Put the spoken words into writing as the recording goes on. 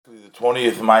The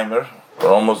 20th Maimer.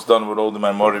 We're almost done with all the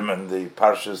Maimorim and the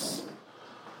Parshas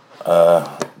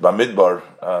Bamidbar.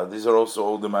 These are also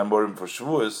all the Maimorim for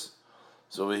Shavuos.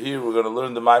 So we're going to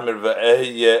learn the Maimer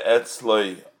Ve'eh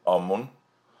Etzloi Amun.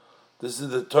 This is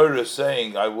the Torah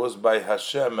saying, I was by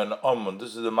Hashem and Amun.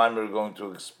 This is the Maimer going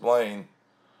to explain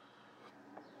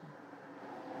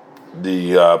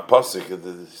the Pasuk.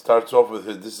 It starts off with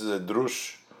it. This is a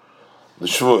Drush, the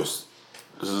Shavuos.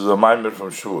 This is a Maimer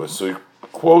from Shavuos. So he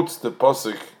quotes the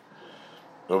pasuk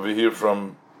over here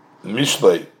from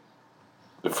Mishlei,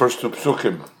 the first two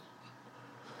psukim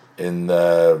in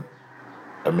the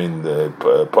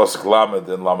pasuk Lamed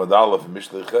and Lamed Aleph in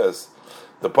Mishlei Ches.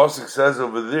 The pasuk says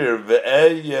over there,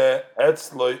 "Ve'eh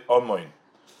etzloi amoin."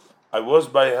 I was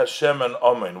by Hashem and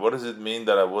Amoin. What does it mean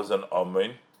that I was an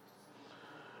Amoin?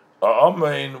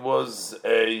 Amoin was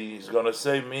he's going to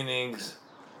say meanings,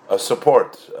 a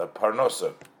support, a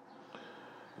parnosa.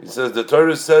 He says, the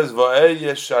Torah says, I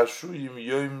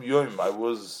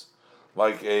was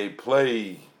like a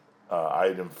play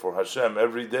item for Hashem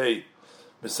every day.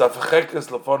 I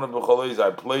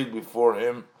played before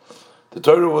him. The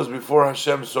Torah was before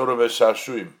Hashem, sort of a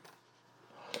shashuyim.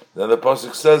 Then the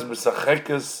pasuk says,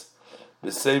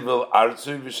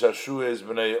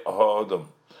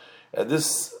 and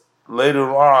this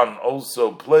later on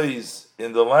also plays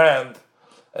in the land,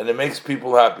 and it makes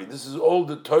people happy. This is all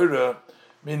the Torah,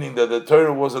 meaning that the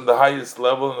Torah was on the highest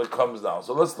level and it comes down.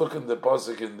 So let's look at the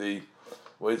pasuk in the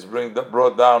way it's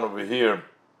brought down over here.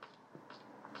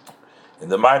 In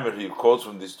the Maimer, he quotes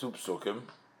from these two psukim.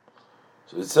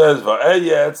 So it says, "Va'eh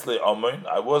etzli amoin."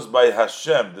 I was by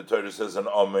Hashem. The Torah says an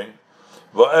amoin.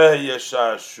 "Va'eh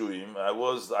shashuim."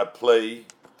 I play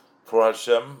for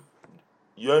Hashem.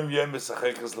 Yom yom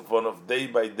misachekes lefonav. Day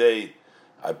by day,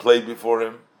 I played before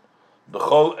Him.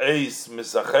 B'chol eis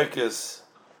misachekes.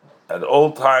 At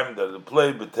all time that it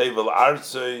played b'tevel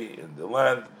arsei in the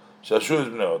land, shashu is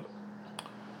b'nei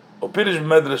Opirish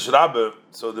Medrash Rabbah.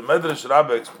 So the Medrash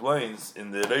Rabbah explains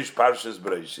in the Reish Parshas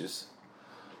Bereishis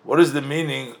what is the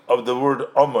meaning of the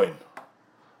word Amoin.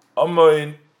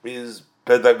 Amoin is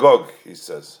pedagog, he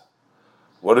says.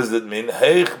 What does it mean?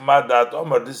 Heich madat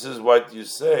Omar. This is what you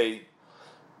say.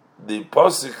 The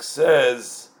pasuk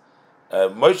says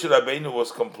Moshe Rabbeinu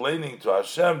was complaining to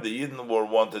Hashem. The Yidden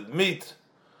wanted meat.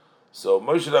 So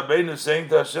Moshe Rabbeinu is saying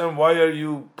to Hashem, why are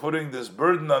you putting this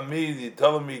burden on me? You're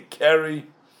telling me carry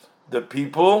the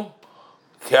people,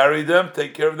 carry them,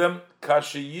 take care of them.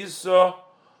 Kashiyiso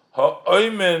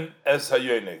ha'oimen es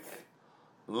hayonik.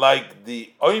 Like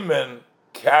the oimen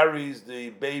carries the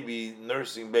baby,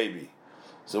 nursing baby.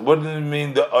 So what does it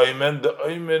mean, the oimen? The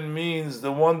oimen means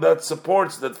the one that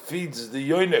supports, that feeds the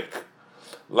yonik.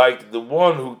 Like the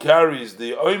one who carries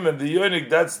the oimen, the yonik,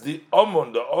 that's the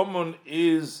omun. The omun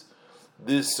is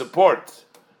this support,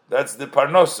 that's the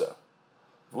parnosa.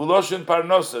 Vuloshin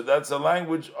parnosa, that's a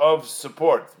language of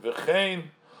support.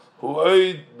 V'chein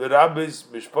hu'oid b'rabbis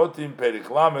mishpotim perik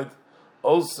lamed,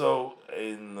 also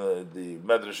in the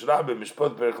Medrash Rabbah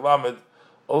mishpot perik lamed,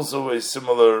 also a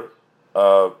similar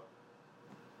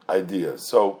idea.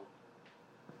 So,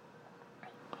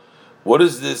 what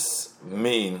does this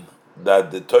mean that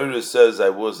the Torah says I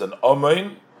was an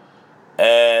Omein,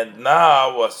 and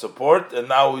now a support, and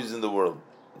now he's in the world?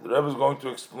 The Rebbe is going to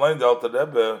explain the Alter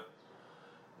Rebbe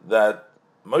that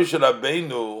Moshe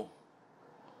Rabbeinu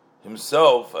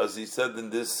himself, as he said in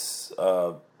this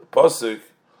pasuk,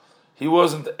 he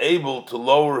wasn't able to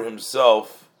lower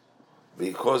himself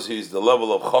because he's the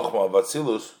level of Chochmah of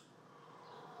Atzilus.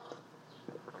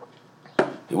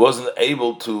 He wasn't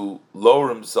able to lower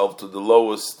himself to the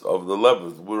lowest of the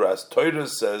levels. Whereas Torah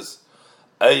says,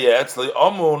 Etzli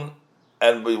Amun,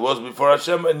 and he was before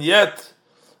Hashem, and yet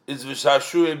it's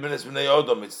v'shashu ibn esbnei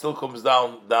odom. It still comes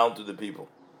down to the people.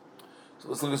 So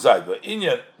let's look aside. But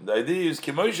Inyan, the idea is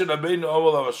Moshe Rabbeinu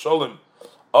Oval Avasholim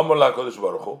Amar LaKadosh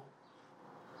Baruch Hu.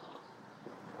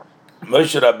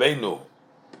 Moshe Rabbeinu,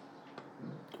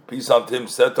 peace unto him,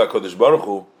 said to HaKadosh Baruch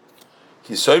Hu,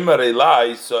 Kisoymer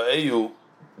Elai So'eyu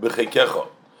B'chekecha.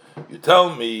 You tell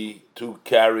me to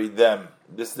carry them.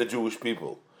 This is the Jewish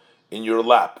people in your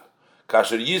lap.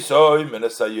 Kasher Yisoy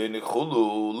Menesayonik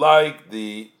Chulu, like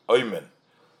the Oymen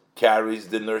carries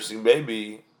the nursing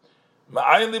baby.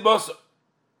 Ma'ayin Libasa.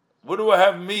 What do I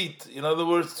have meat? In other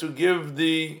words, to give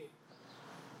the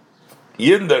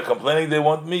Yidden, they're complaining they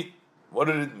want meat. What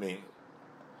did it mean?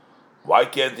 Why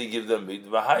can't he give them meat?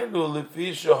 Moshe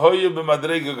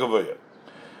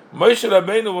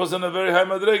Rabbeinu was on a very high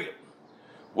madrega.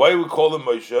 Why we call him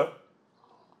Moshe?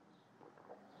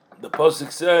 The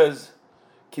pasuk says,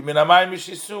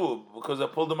 because I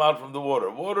pulled them out from the water.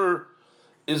 Water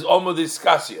is almost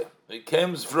iskasia. It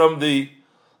comes from the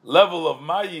level of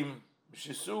Mayim,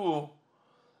 Shisu,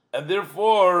 and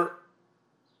therefore,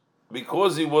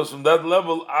 because he was from that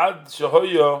level, Ad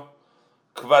Shahoyo,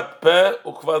 Kvad Peh,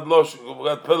 Ukvad Loshen,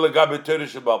 Kvad Peh Legabe Torah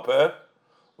Shebal Peh,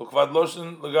 Ukvad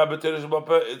Loshen Legabe Torah Shebal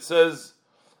Peh. It says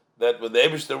that when the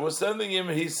Eibishter was sending him,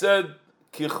 he said,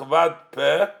 Ki Chvad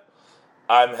Peh,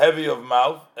 I'm heavy of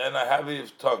mouth and I'm heavy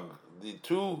of tongue. The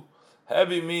two,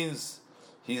 heavy means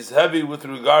he's heavy with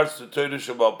regards to Torah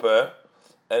Shebal Peh,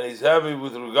 and he's heavy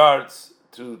with regards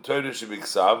to Torah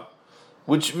Shebiksav,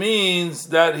 which means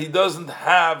that he doesn't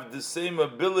have the same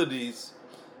abilities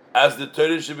as the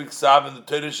Torah Shebiksav and the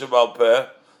Torah Shebal Peh,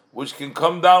 which can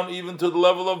come down even to the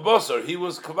level of Basar. He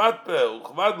was Kvad Peh,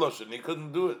 Kvad Loshen, he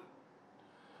couldn't do it.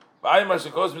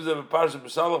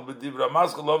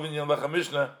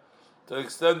 To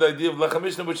extend the idea of Lechem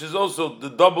Mishnah, which is also the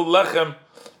double Lechem,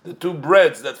 the two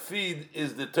breads that feed,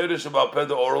 is the Torah Shebal Peh,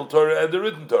 the oral Torah, and the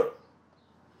written Torah.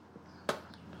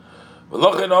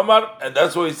 And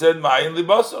that's why he said, Ma'ayin li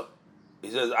basar.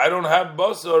 He says, I don't have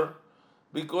basar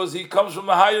because he comes from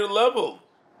a higher level.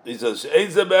 He says,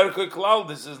 this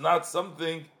is not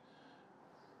something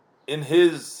in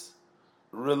his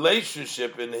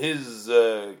relationship, in his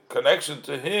connection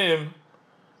to him.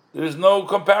 There's no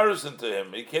comparison to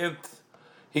him. He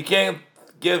can't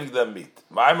give them meat.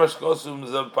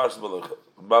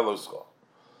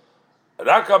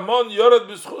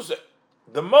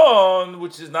 The mon,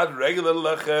 which is not regular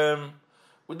lechem,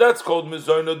 that's called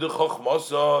mezona de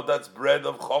chochmosa. That's bread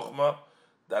of chochma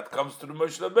that comes through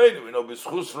Moshe Rabbeinu. We know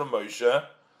b'schus from Moshe,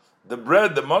 the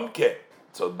bread, the mon came,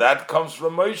 so that comes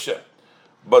from Moshe.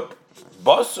 But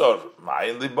basar,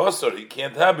 ma'ayin li basar, he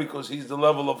can't have because he's the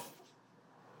level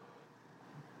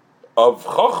of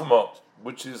chochma,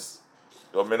 which is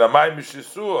minamayim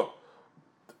mishisua,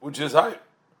 which is high.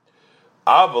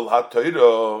 Aval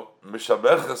ha-Torah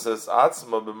mishabeches es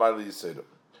atzma b'mayli yisera.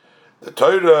 The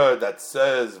Torah that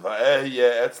says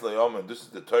va'ehyeh etz le'omen, this is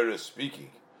the Torah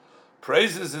speaking,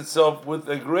 praises itself with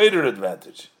a greater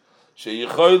advantage.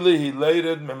 Sheyichoyli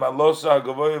hileired mimalosa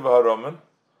hagavoy v'haromen,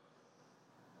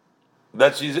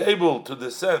 that she's able to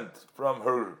descend from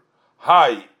her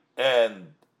high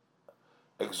and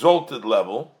exalted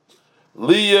level.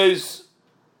 Liyes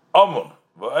omun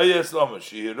va'eyes omun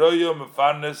shehiroyo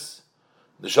mefarnes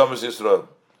Neshamas Yisrael,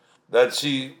 that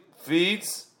she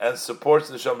feeds and supports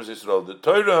the Neshamas Yisrael. The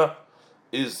Torah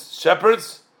is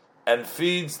shepherds and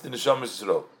feeds the Neshamas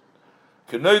Yisrael.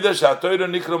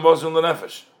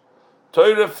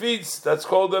 Torah feeds, that's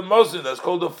called a mozin, that's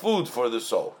called a food for the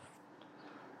soul.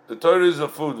 The Torah is a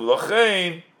food.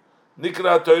 L'chein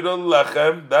nikra Torah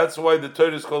lechem, that's why the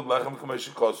Torah is called lechem k'meish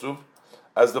kosuv,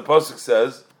 as the pasuk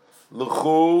says,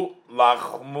 l'chu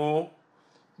lachmu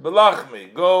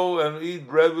Belachmi, go and eat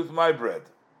bread with my bread.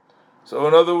 So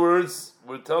in other words,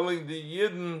 we're telling the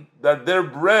Yidden that their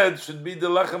bread should be the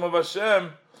Lechem of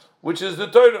Hashem, which is the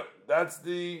Torah. That's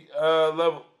the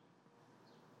level.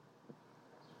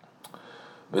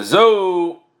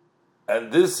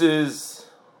 And this is,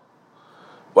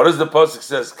 what does the pasuk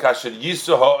says? Kasher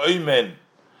Yisro ha'oimen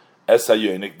es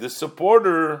hayonik. The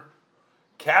supporter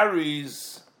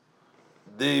carries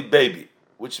the baby,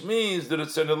 which means that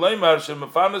it's an elaymar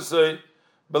shemafanasei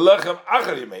belechem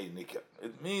achar yemei nika.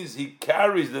 It means he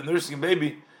carries the nursing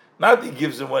baby, not he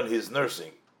gives him when he's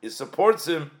nursing. He supports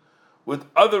him with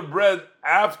other bread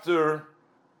after.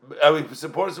 He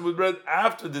supports him with bread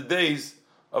after the days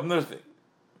of nursing.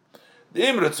 The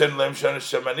imratzen leim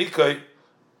shemanika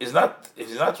is not.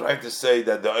 He's not trying to say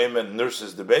that the oimen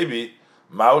nurses the baby.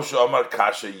 Mausha Omar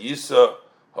kasha yisa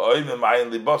ha'oimen ma'ayin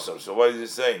libasar. So what is he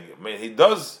saying? I mean, he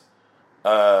does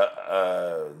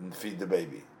feed the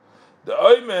baby. The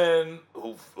oimen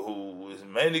who is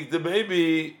making the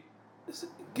baby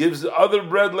gives the other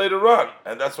bread later on,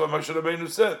 and that's what Moshe Rabbeinu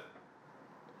said.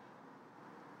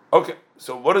 Okay,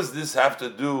 so what does this have to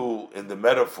do in the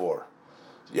metaphor?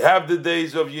 You have the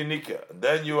days of Yenika, and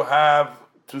then you have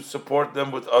to support them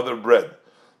with other bread.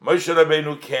 Moshe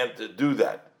Rabbeinu can't do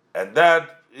that, and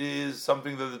that is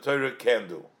something that the Torah can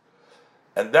do,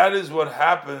 and that is what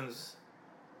happens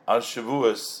on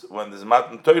Shavuos, when there's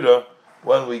Matan Torah,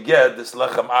 when we get this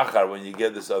lechem achar, when you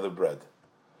get this other bread.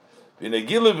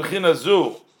 V'negilu b'china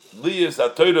zu, liyis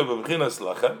ha-Torah b'chinas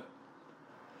lechem,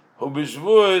 hu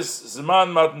b'shvuos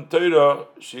zman Matan Torah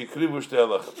sheikrivu shtei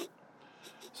lechem.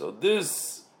 So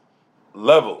this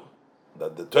level,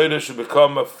 that the Torah should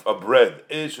become a bread,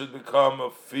 it should become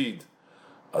a feed,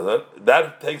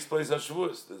 that takes place on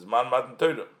Shavuos, the zman Matan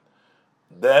Torah.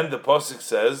 Then the pasuk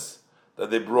says that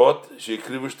they brought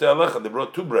sheikrivu shtei lechem, they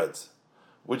brought two breads,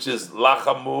 which is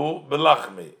lachamu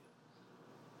belachmi.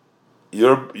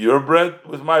 your bread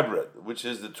with my bread, which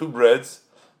is the two breads,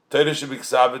 Torah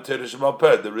Shebiksav and Torah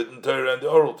Shebalpeh, the written Torah and the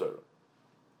oral Torah.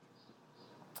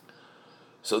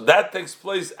 So that takes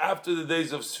place after the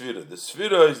days of Sfira. The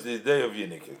Sfira is the day of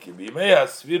Yenika. Ki b'yimei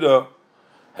ha-Sfira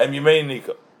hem yimei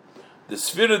Nika. The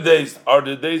Sfira days are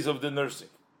the days of the nursing.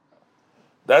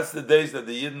 That's the days that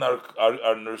the Yidden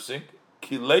are nursing.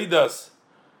 Ki leidas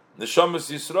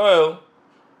neshamas Yisrael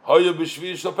hoya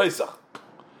b'shvi shel Pesach.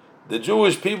 The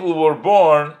Jewish people were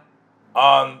born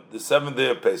on the 7th day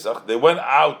of Pesach. They went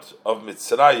out of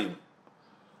Mitzrayim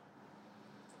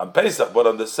on Pesach, but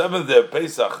on the 7th day of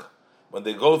Pesach, when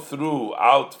they go through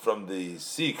out from the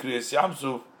sea, Kriyas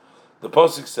Yamsuf, the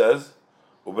Pasuk says,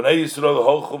 "U'bnei Yisrael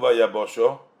holchu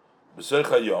vayabosho b'soich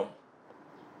hayom,"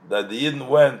 that the Yidden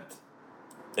went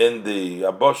in the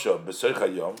Yabosha b'soich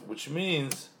hayom, which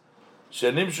means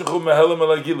shenimshechu mehelam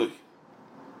el hagilui.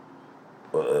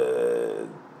 The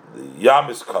Yam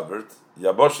is covered,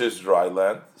 Yabosha is dry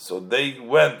land, so they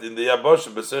went in the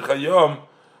Yabosha b'soich hayom.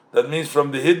 That means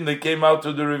from the hidden they came out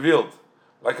to the revealed.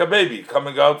 Like a baby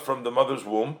coming out from the mother's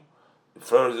womb.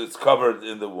 First it's covered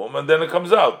in the womb, and then it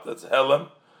comes out. That's Helem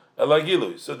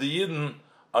Elagilui. So the Yidden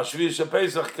on Shvi Shel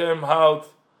Pesach came out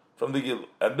from the Gilu.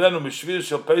 And then on Shvi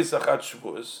Shel Pesach at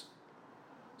Shavuos.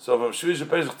 So from Shvi Shel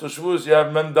Pesach to Shavuos you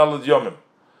have Mem Daled Yomim.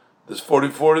 There's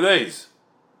 44 days.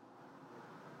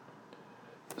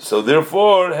 So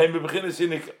therefore, Heim Bebechinis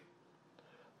Yenika.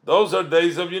 Those are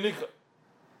days of Yenika.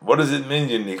 What does it mean,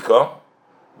 Yenika?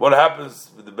 What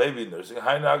happens with the baby nursing?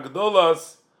 Haina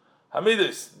Gdolas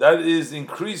Hamidus. That is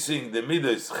increasing the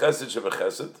Midas Chesed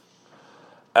Shebechesed,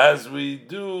 as we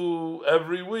do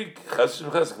every week. Chesed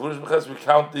Shebechesed, Gvulish Bechesed. We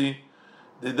count the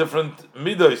different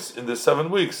Midas in the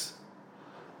 7 weeks,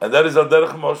 and that is Al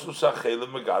Derech Moshe Shachel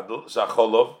Megadol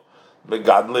Shacholov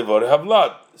Megadol Levor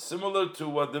Havlad. Similar to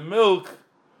what the milk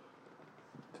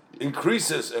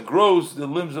increases and grows the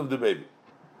limbs of the baby.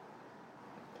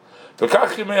 So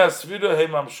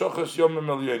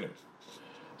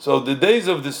the days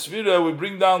of the Sfira, we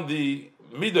bring down the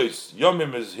Midos.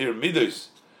 Yomim is here, Midos,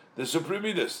 the supreme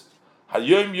Midos.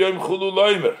 Hayom Yom Chulu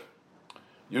Loimer.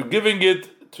 You're giving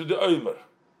it to the Oimer.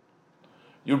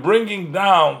 You're bringing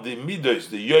down the Midos,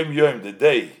 the Yom Yom, the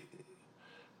day,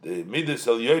 the Midos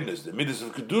El Yonis, the Midos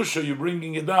of Kedusha. You're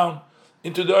bringing it down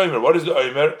into the Oimer. What is the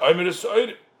Oimer? Oimer is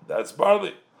Soirim. That's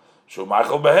barley.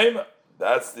 Shumachal Behema.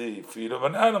 That's the feet of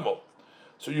an animal.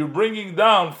 So you're bringing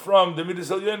down from the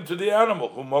Midas Elyon to the animal,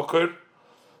 who moker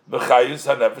b'chayis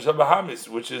hanefesh habahamis,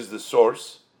 which is the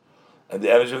source and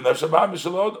the energy of nefesh habahamis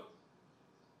shalod.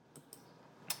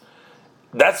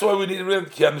 That's why we need to read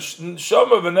ki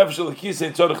neshama v'nefesh alakis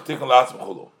ein tzorich tikun la'atzim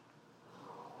chulu.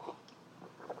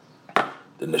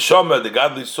 The neshama, the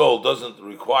godly soul, doesn't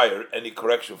require any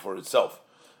correction for itself,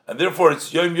 and therefore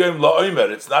it's yom yom la'omer.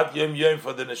 It's not yom yom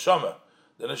for the neshama.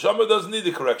 The neshama doesn't need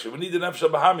the correction. We need the nefesh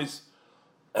habahamis.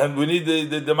 And we need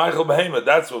the Michael Behema.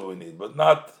 That's what we need, but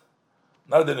not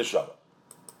the neshama.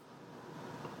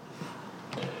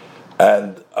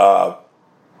 And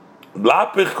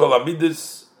Lapich Kol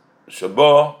Amidus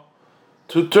Shabo,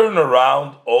 to turn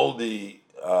around all the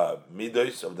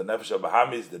midos of the nefesh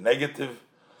habahamis, the negative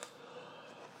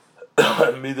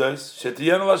midos.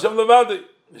 Shetiyen Hashem levadi.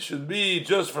 It should be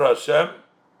just for Hashem.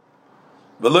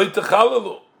 V'lo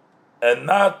yitachalalu, and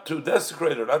not to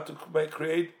desecrate or not to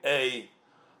create a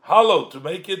hollow, to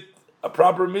make it a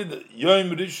proper midah.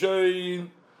 Yom Rishon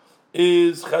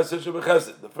is Chesed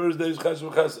Shebechesed. The first day is Chesed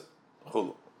Shebechesed.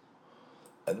 Chulu.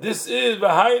 And this is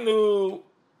V'hainu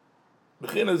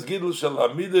B'chinas Gidul Shel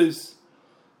HaMidas.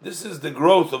 This is the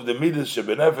growth of the midas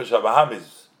Shebenefesh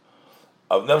HaBahamis,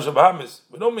 of Nefesh HaBahamis.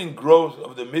 We don't mean growth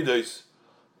of the midas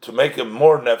to make them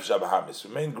more Nefesh HaBahamis.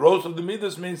 We mean growth of the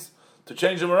midas means to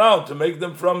change them around, to make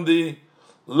them from the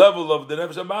level of the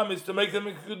Nefesh HaBahamis, to make them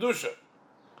in Kedusha.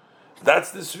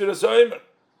 That's the Sfira Soimer.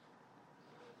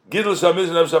 Gidul Shamiz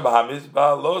Nefesh HaBahamis,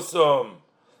 Ba'alosom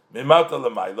Mimata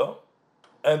L'maylo,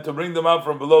 and to bring them out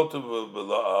from below to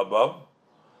above.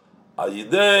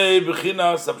 Ayidei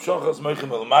B'chinas Abshochas Moichin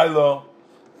L'maylo,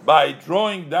 by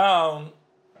drawing down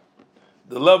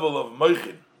the level of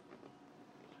Moichin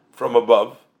from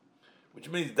above, which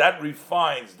means that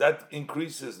refines, that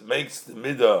increases, makes the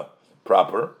Midah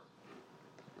proper.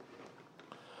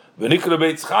 V'nikra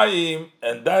Beitz Chaim,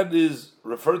 and that is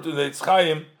referred to the Beitz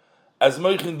Chaim as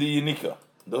Moichin the Yenika.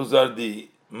 Those are the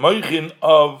Moichin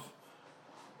of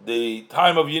the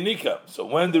time of Yenika. So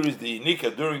when there is the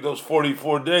Yenika, during those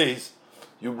 44 days,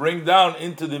 you bring down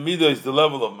into the Midah the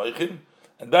level of Moichin,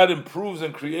 and that improves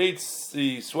and creates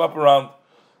the swap around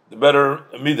the better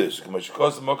Midah.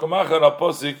 K'mashikos Mokamachar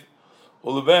Aposik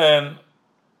Ulven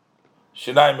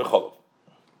Shinai Mecholov.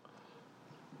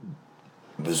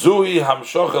 V'zuhi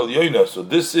hamshoch el yoina. So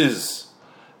this is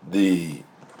the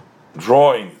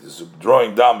drawing. This is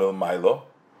drawing down el Milo,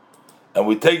 and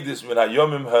we take this min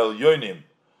hayomim hel yoinim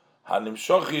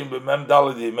hanimshochim b'mem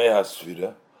daled yimei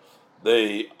hasfira.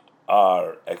 They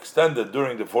are extended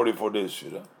during the 44 days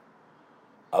Shira.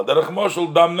 Al derech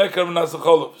moshel dam nekar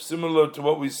v'nasacholov. Similar to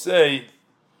what we say,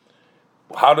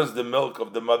 how does the milk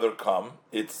of the mother come?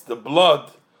 It's the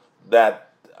blood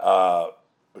that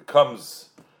becomes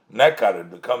nekar,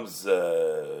 it becomes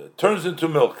turns into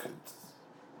milk.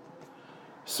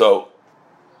 So,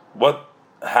 what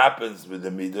happens with the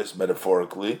midas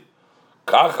metaphorically?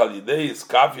 Kach al yidei is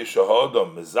kafye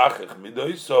shahodom mezachech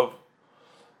midoisov.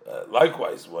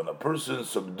 Likewise, when a person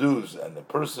subdues and a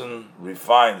person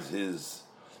refines his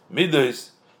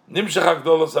midas, nimshach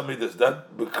hakdolos hamidas, that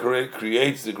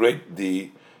creates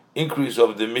the increase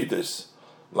of the midas,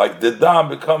 like the dam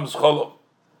becomes cholov.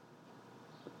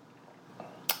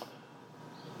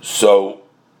 So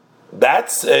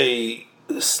that's a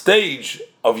stage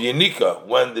of Yenika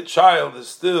when the child is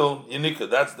still Yenika.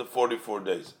 That's the 44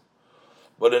 days.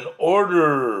 But in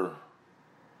order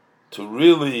to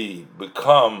really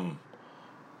become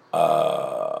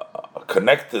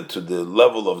connected to the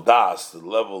level of das, the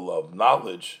level of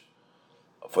knowledge,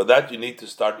 for that you need to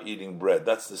start eating bread.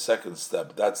 That's the second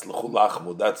step. That's l'chul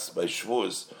achmu. That's by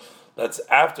Shavuos. That's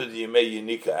after the Yemei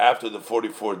Yenika, after the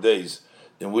 44 days,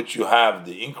 in which you have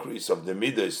the increase of the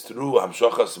midas through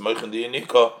hamshachas meichin the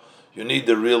Yenika. You need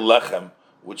the real lechem,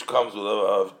 which comes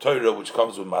with Torah, which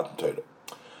comes with Matan Torah.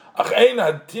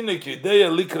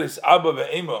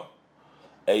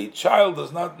 A child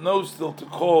does not know still to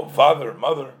call father,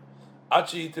 mother,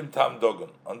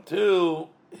 until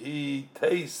he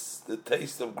tastes the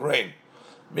taste of grain.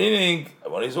 Meaning,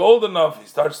 when he's old enough, he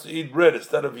starts to eat bread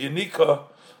instead of Yenika,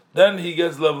 then he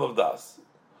gets level of das.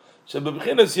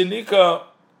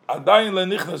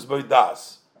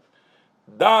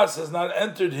 Das has not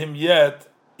entered him yet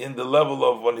in the level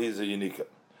of when he's a Yenika.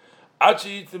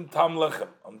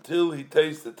 Until he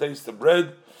tastes the taste of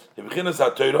bread,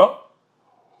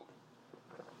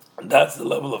 that's the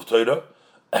level of Torah.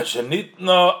 After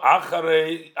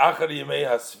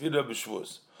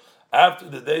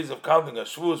the days of counting a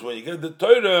Shavuos, when you get the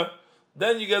Torah,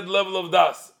 then you get the level of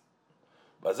Das.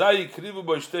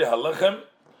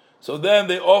 So then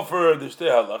they offer the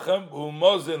Shtei Halachem,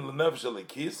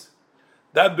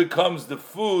 that becomes the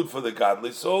food for the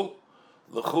godly soul.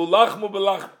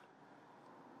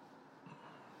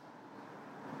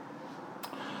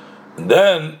 And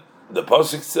then the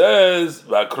pasuk says,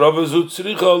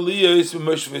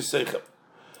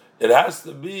 it has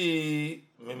to be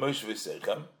mimosh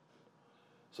v'seichem.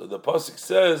 So the pasuk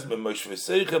says, mimosh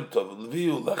v'seichem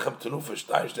tovliu lechem tenufa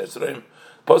shtayim shneisraim.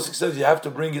 Pasuk says you have to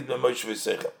bring it mimosh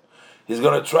v'seichem. He's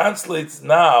going to translate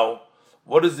now.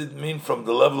 What does it mean from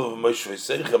the level of mimosh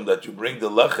v'seichem that you bring the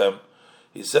lechem?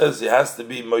 He says it has to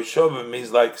be moshav,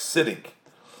 means like sitting,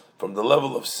 from the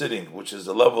level of sitting, which is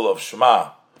the level of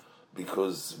Shema.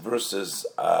 Because versus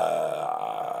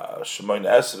Shemoneh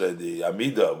Esrei, the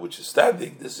Amida, which is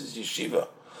standing, this is Yeshiva.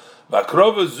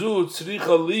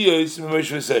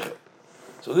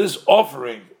 So this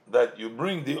offering that you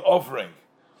bring, the offering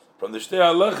from the Shtei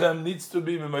Halechem, needs to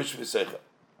be Mimosh V'Seicha.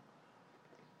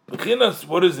 Bechinas,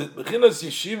 what is it? Bechinas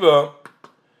Yeshiva,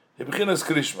 Bechinas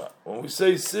Krishma. When we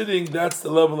say sitting, that's the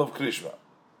level of Krishma.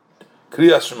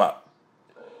 Kriyas Shema.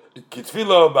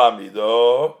 Kitfila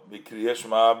ba'amido, b'kriyas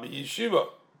Shema b'yeshiva.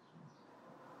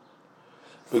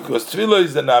 Because tefillah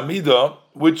is an amida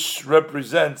which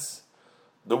represents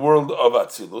the world of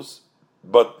Atzilus,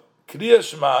 but kriyas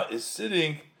Shema is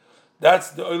sitting.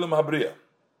 That's the Olam Habriya.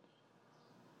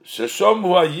 Sheshom hu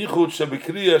hayichud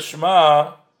shebekriyas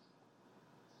Shema.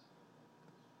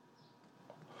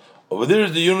 Over there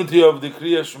is the unity of the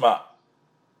kriyas Shema.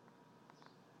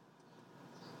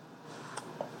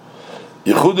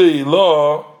 Yichudei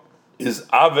Ilah is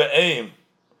Ave Aim.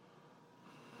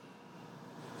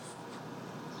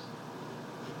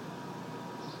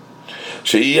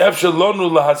 She'iyaf shalonu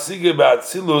lahasige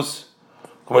ba'atzilus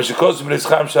kuma shekos b'nei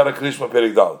Chaim Shara Krishma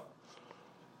Perek Dal.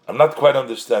 I'm not quite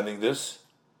understanding this.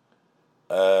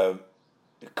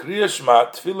 Kriya Shema,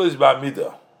 Tefillah is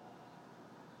ba'amida.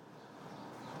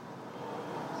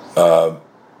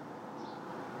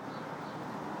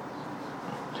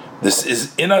 This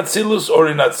is in Atzilus or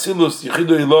in Atzilus.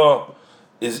 Yichidu Ilah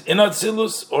is in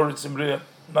Atzilus or it's in Bria.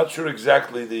 Not sure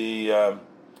exactly the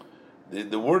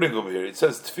wording over here. It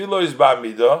says Tefillah is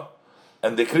ba'amida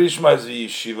and the Krishma is the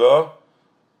Yeshiva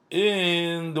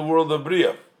in the world of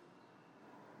Bria.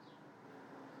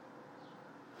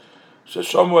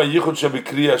 Shom wa yichud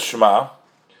shebikriya Shema.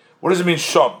 What does it mean?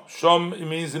 Shom. Shom, it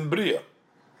means in Bria.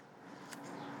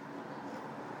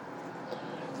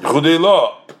 Yichudei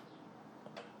Lo,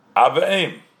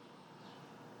 Aveim.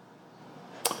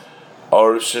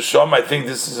 Or Shesham, I think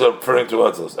this is referring to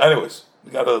others. Anyways,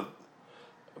 we gotta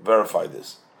verify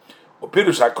this.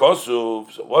 Upirush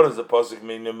HaKosuv, so what does the pasuk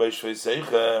mean in Meshvei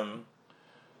Seichem?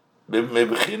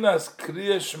 Mebechinas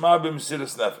Kriya Shema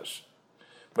b'Mesiras Nefesh.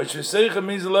 Meshvei Seichem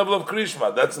means the level of Kriya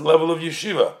Shema. That's the level of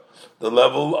yeshiva. The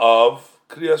level of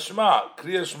Kriya Shema.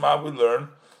 Kriya Shema we learn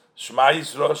Shema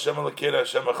Yisrael Hashem Elokeinu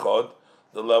Hashem Echad.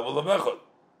 The level of Echad.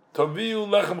 Toviu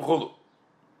Lechem Chulu.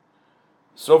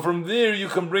 So from there you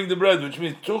can bring the bread, which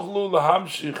means Tuchlu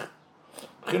Lahamshich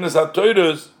Bechinas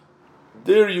HaToiros.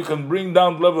 There you can bring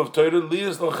down the level of Torah,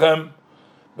 Liyas Lachem,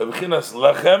 Bechinas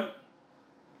Lechem,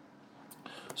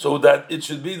 so that it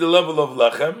should be the level of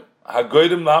Lechem,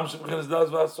 Hagoydim Lahamshich Bechinas Das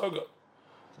VaHasoga,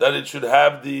 that it should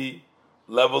have the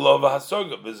level of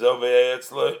Hasoga, B'Zeh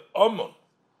Ve'etzle Omun,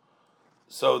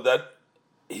 so that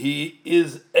he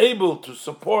is able to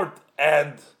support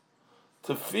and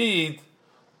to feed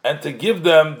and to give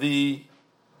them the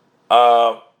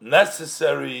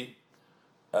necessary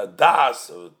das,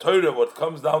 or Torah, what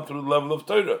comes down to the level of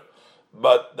Torah.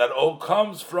 But that all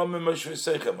comes from Meshvei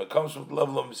Seichem. It comes from the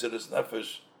level of Mesiras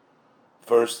Nefesh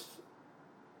first.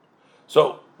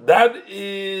 So that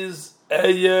is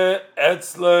Eye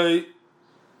Etzlei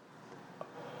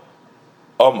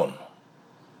Omun.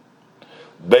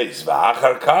 Beis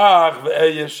V'achar Kach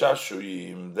V'Eye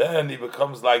Shashuyim. Then he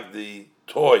becomes like the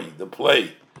toy, the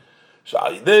play.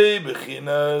 Sha'idei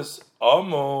Bechinas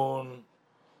Omun.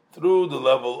 Through the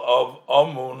level of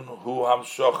Amun, Hu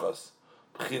Hamshochas,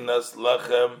 B'chinas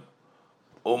Lechem,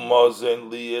 Umazen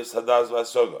Liyas Hadaz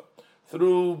Vasoga.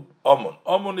 Through Amun.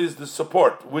 Amun is the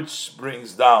support which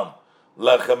brings down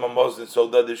Lechem and Mozen, so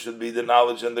that there should be the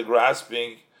knowledge and the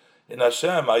grasping in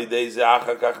Hashem.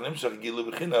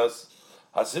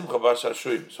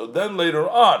 So then later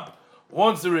on,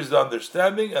 once there is the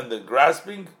understanding and the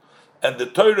grasping, and the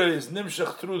Torah is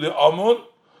Nimshach through the Amun,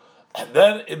 and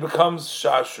then it becomes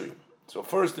Shashuyim. So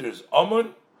first there is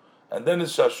Amun, and then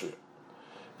it's Shashuyim.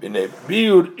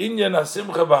 Biur inyan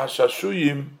hasimcha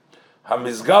v'hashashuyim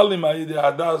hamizgalim ha'idei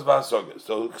hadas v'hasoga.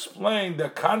 So explain the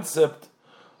concept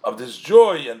of this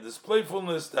joy and this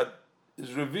playfulness that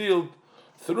is revealed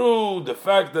through the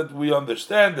fact that we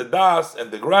understand the das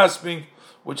and the grasping,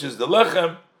 which is the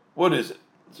lechem. What is it?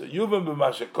 So Yuvim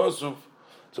b'mashakosuf.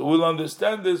 So we'll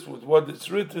understand this with what it's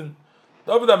written.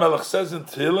 David HaMelech says in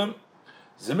Tehillim,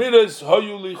 Zemiras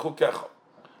hoyu li chukecha,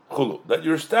 chulu, that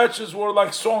your statutes were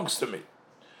like songs to me.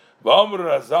 V'amr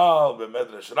Razal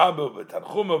b'Medrash Rabbe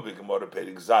b'Tanchuma b'Gemara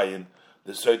Perik Zayin,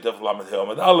 the Seit of Lamed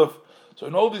Heomad Aleph. So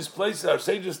in all these places, our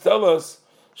sages tell us,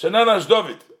 Shenanash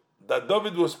David, that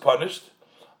David was punished,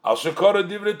 Al Shekara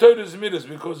Divrei Torah Zemiras,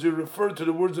 because he referred to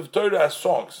the words of Torah as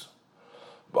songs.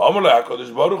 V'amr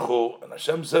HaKadosh Baruch Hu, and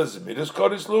Hashem says, Zemiras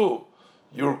Koris Lu,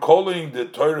 you're calling the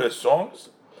Torah as songs?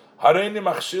 Hareini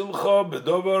machshilcha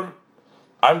bedover,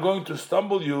 I'm going to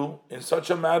stumble you in such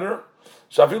a matter.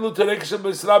 Shafilu terekse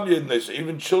b'Islam yednei,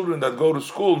 even children that go to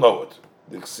school know it.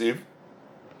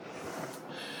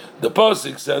 The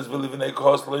pasuk says, "V'livinei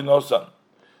kos leinosan,"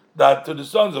 that to the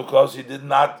sons of Kos he did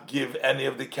not give any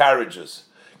of the carriages.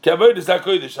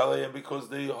 Because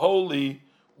the holy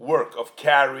work of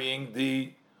carrying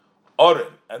the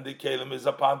oren and the kelim is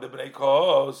upon the bnei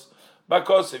Kos.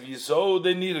 Because if you so,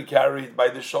 they need to carry it by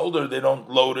the shoulder. They don't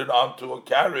load it onto a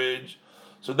carriage.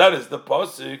 So that is the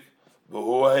pasuk. But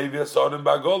David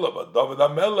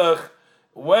HaMelech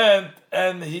went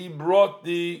and he brought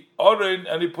the oren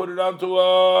and he put it onto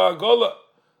a gola,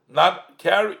 not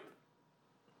carry.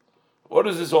 What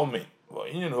does this all mean? Well,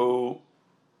 you know,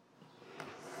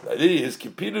 the idea is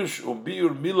kipirush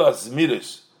ubiur milas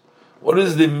zmiris. What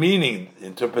is the meaning,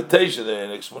 interpretation,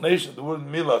 and explanation of the word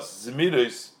milas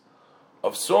zmiris?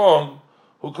 Of song,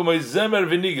 it's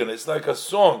like a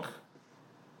song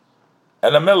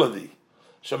and a melody.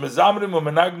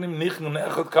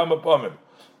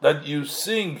 That you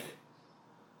sing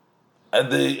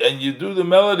and you do the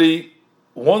melody,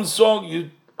 one song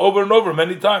you over and over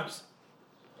many times.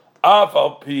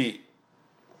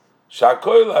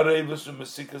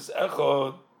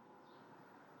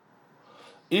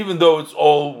 Even though it's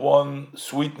all one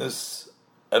sweetness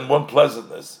and one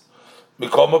pleasantness. When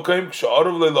a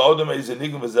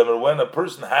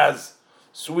person has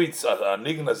sweets, you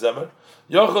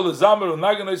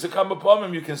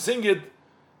can sing it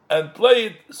and play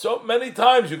it so many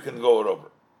times you can go it over.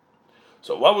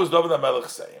 So what was David HaMelech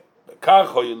saying?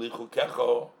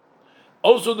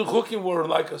 Also the chukim were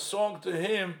like a song to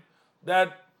him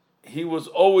that he was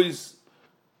always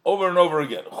over and over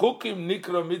again. Chukim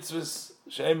nikra mitzvahs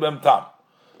she'em b'em tam.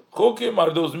 Chukim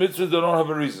are those mitzvahs that don't have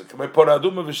a reason.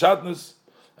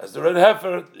 As the red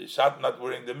heifer, the shat not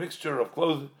wearing the mixture of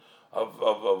clothes of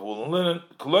wool and linen.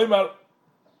 Kloimar,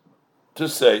 to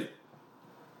say,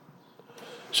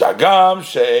 Shagam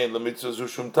she'ein lemitzvah zu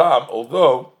shum tam,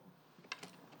 although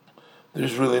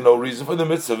there's really no reason for the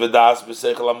mitzvah. V'das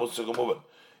b'seichel hamutzah gemuvan.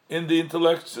 In the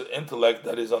intellect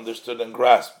that is understood and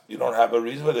grasped, you don't have a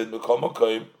reason for it. B'kol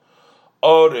makom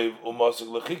orev u'masik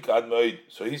lechika ad me'id.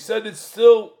 So he said it's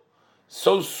still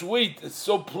so sweet, it's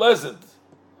so pleasant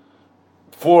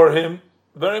for him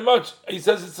very much. He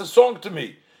says it's a song to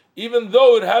me, even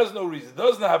though it has no reason, it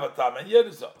doesn't have a time, and yet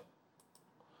it's a.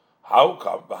 How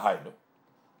come behind him?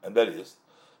 And that is,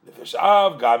 because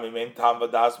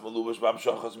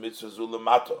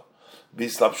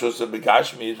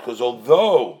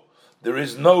although there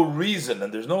is no reason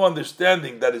and there's no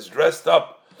understanding that is dressed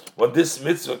up when this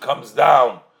mitzvah comes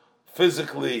down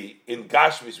physically in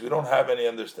Gashmis, we don't have any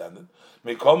understanding.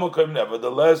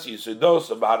 Nevertheless, it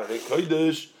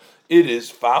is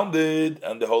founded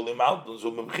on the holy mountains,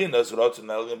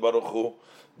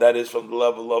 that is from the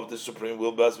level of the supreme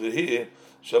will,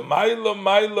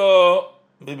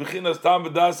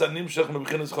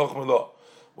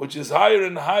 which is higher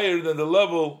and higher than the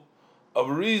level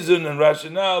of reason and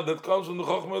rationale that comes from the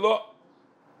Chochmah law.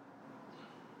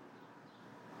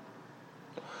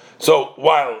 So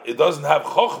while it doesn't have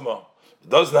Chochmah, it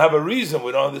doesn't have a reason,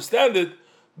 we don't understand it,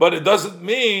 but it doesn't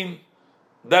mean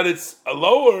that it's a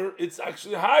lower, it's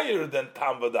actually higher than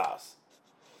Tam Vadas.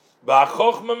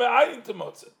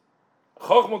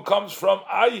 Chochmah comes from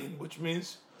Ayin, which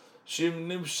means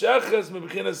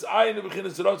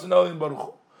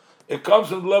it comes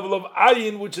from the level of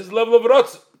Ayin, which is the level of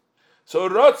Ratzin. So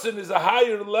Ratzin is a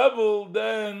higher level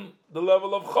than the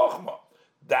level of Chochmah.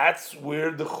 That's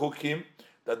where the Chukim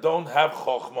that don't have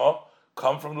Chochmah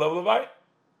come from the level of Ayin.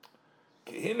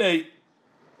 Hinei,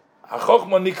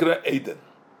 HaChochmah nikra Eden.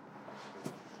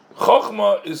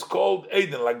 Chochmah is called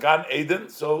Eden, like Gan Eden.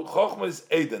 So Chochmah is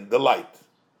Eden, the light.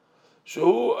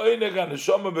 Shehu Einegan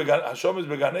Hashem is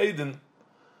began Eden.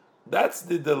 That's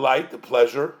the delight, the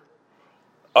pleasure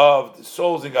of the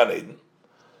souls in Gan Eden.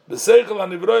 That's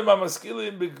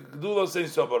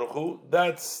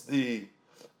the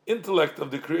intellect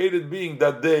of the created being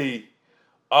that they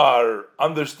are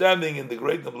understanding in the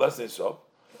great and blessed Sof.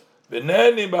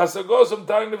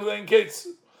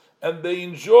 And they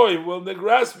enjoy while they're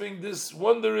grasping this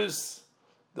wondrous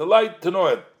delight to know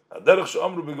it.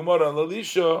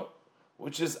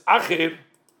 Which is Acher,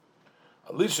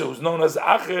 Elisha, who's known as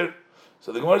Acher.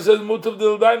 So the Gemara says, Mutav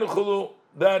Dildainu Chulu,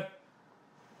 that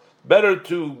better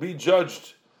to be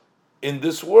judged in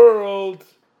this world,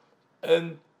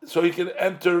 and so he can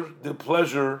enter the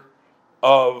pleasure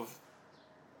of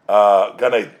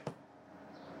Gan Eden.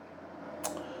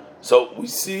 So we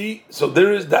see,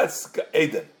 that's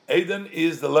Eden. Eden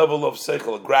is the level of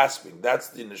Seichel, grasping. That's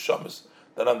the Neshamas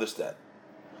that understand.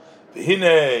 In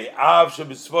the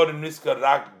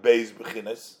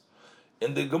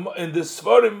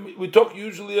Svarim, we talk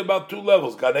usually about two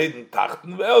levels: Gan Eden,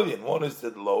 Tachten, Ve'elyon. One is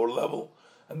the lower level,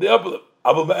 and the upper level.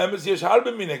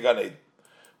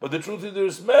 But the truth is,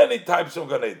 there's many types of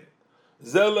Gan Eden.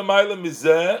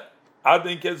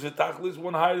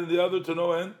 One higher than the other to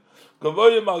no end.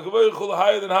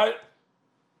 Higher than higher.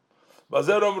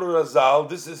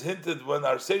 This is hinted when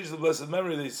our sages of blessed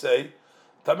memory they say.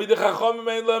 The Talmidei Chacham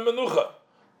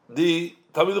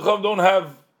don't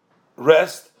have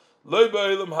rest. Not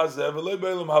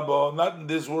in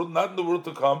this world, not in the world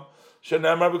to come.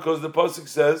 Because the pasuk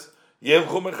says, they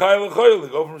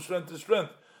go from strength to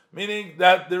strength, meaning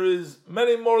that there is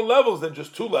many more levels than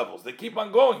just two levels. They keep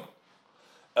on going.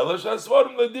 The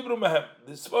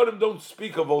Svarim don't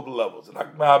speak of all the levels.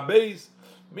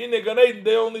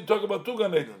 They only talk about two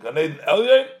Gan Eden. Gan Eden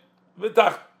Elyon,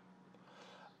 V'Tach.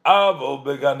 But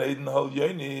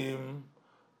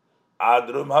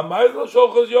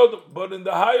in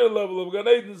the higher level of Gan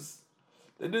Edens,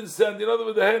 they didn't stand, in other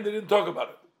words, the hand, they didn't talk about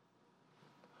it.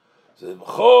 So,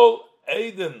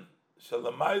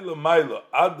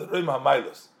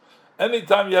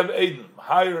 anytime you have Eden,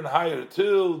 higher and higher,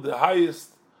 till the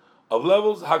highest of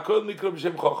levels,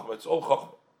 it's all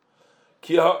Chochmah.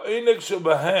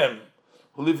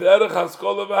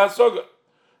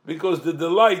 Because the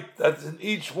delight that's in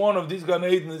each one of these Gan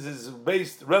Edens is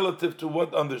based relative to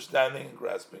what understanding and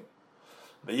grasping.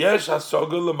 And you have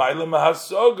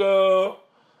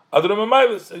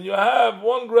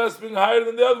one grasping higher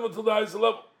than the other until the highest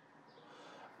level.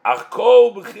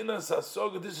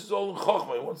 This is all in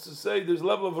Chochmah. He wants to say there's a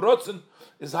level of Rotzen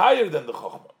is higher than the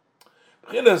Chochmah.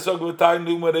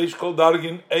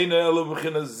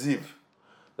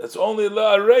 That's only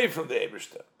a ray from the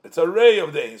Eibishter. It's a ray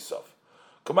of the Ein Sof.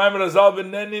 It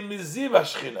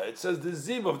says the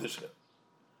Ziv of the Shekhinah.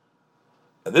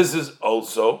 And this is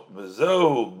also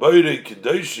V'zeu Boirei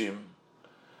Kedoshim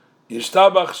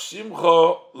Yishtabach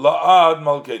Shimcha La'ad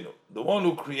Malkeinu. The one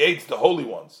who creates the holy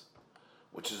ones,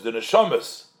 which is the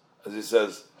Neshamas, as he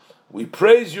says, we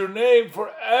praise your name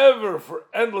forever, for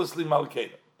endlessly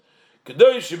Malkeinu.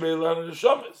 Kedoshim Eilan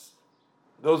Neshamas.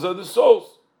 Those are the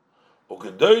souls. And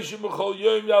the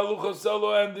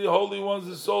holy ones,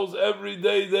 the souls, every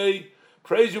day they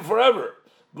praise you forever.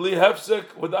 Bli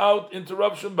hefsek, without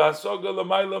interruption, b'hasoga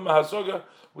l'mayla m'hasoga,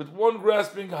 with one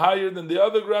grasping higher than the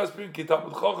other grasping,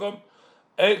 kitab chacham,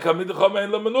 kamid chacham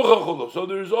ein l'menucha chulu. So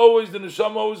there is always, the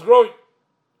neshama always growing.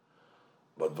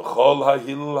 But v'chol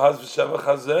ha'hilul has v'shevach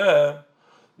hazeh,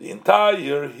 the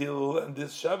entire hilul and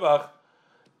this shevach,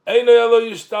 ein elo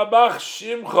yishtabach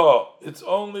shimcha, it's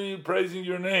only praising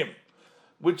your name,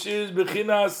 which is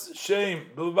bechinas shem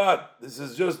bilvad. This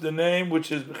is just the name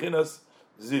which is bechinas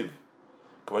ziv.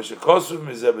 The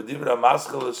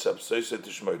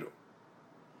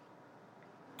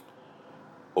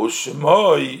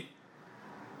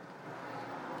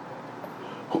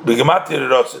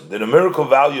numerical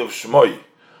value of Shmoi,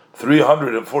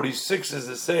 346, is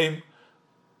the same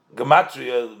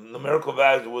gematria, numerical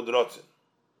value with Rotzin.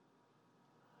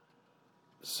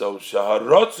 So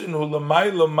Shaharotzin hu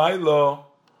l'maylo maylo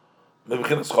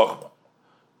mebechinas Chochma.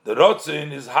 The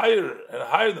Rotzin is higher and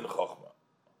higher than Chochma.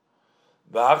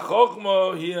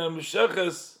 V'hachochma hi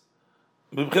ha'misheches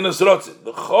mebechinas Rotzin.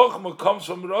 The Chochma comes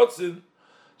from Rotzin.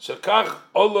 Shekach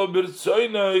olo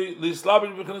b'rtzoynoi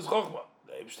lislabish mebechinas Chochma.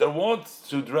 The Eibishter wants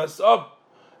to dress up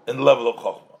in the level of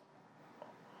Chochma.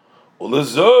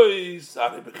 Ulezois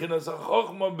ari bechinas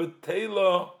hachochma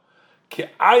betela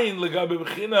ke'ayin legabe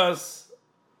bechinas.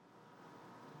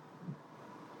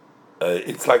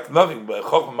 It's like nothing but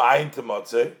Chochma ma'ayin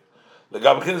temotzeh.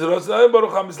 Legabe bechinas Rotzin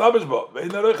baruch ha'mislabish bo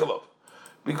ve'ein ha'rechelov.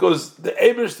 Because the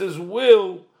Eibishter's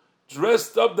will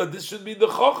dressed up that this should be the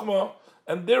Chochma,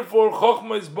 and therefore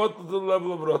Chochma is brought to the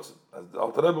level of Rotzin. As the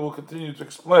Alter Rebbe will continue to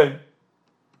explain,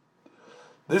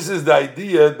 this is the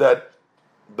idea that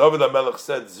David HaMelech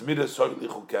said, Zmira so'ili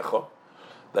chukecha,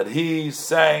 that he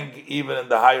sang even in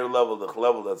the higher level, the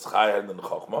level that's higher than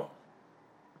Chochma.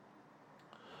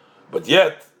 But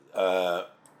yet, the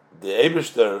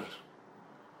Eibishter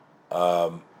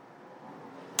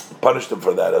punished him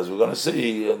for that, as we're going to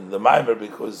see in the Maimer,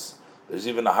 because there's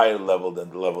even a higher level than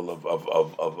the level of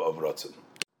Ratzon.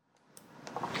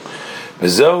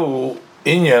 V'zehu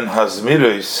inyan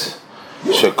hazmiros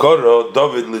shekoro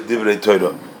David l'divrei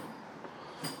Torah.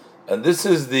 And this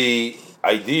is the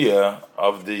idea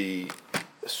of the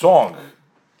song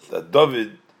that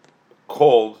David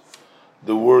called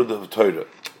the word of Torah,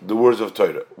 the words of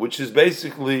Torah, which is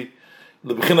basically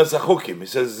l'bchinas hachukim. He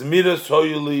says, Zmiras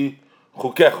hoyuli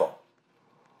chukecha.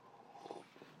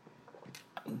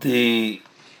 The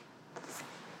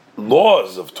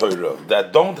laws of Torah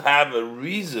that don't have a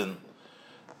reason,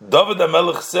 David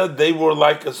HaMelech said they were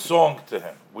like a song to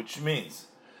him, which means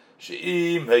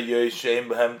she'im heyoshem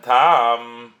b'hem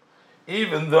ta'am,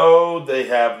 even though they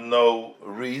have no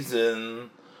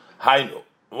reason. Hainu,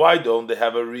 why don't they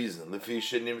have a reason? Lefi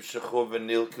shenimshechu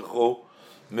v'nilkechu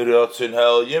miratzin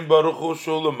ha'elyon baruch hu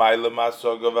shu l'mayla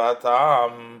masoga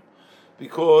v'hatam,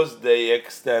 because they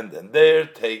extend and they're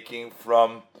taking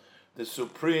from the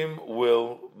supreme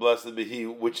will, blessed be He,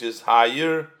 which is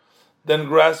higher than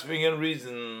grasping and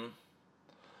reason.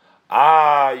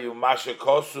 It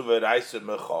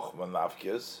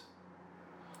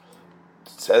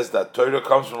says that Torah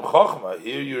comes from Chochma.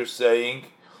 Here you're saying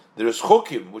there's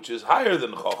Chukim, which is higher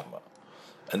than Chochma.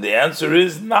 And the answer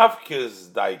is Nafkes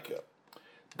Daika.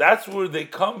 That's where they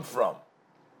come from.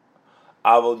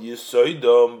 Aval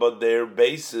Yisoidom, but their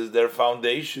basis, their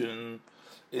foundation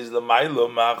is the Mailo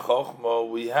Ma'chochma.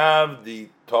 We have the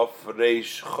Tov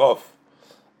Reish Chof,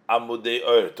 Amudei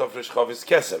Oyer. Tov Reish Chof is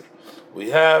Keser. We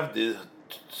have the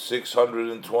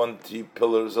 620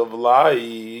 pillars of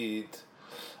light.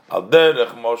 Al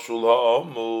derech Moshul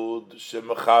Ha'omud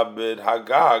Shemechabed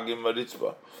Hagag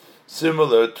Imaritzba.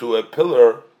 Similar to a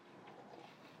pillar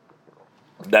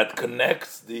that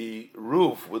connects the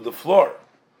roof with the floor.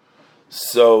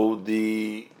 So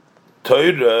the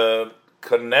Torah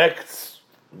connects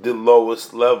the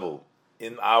lowest level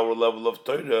in our level of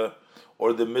Torah,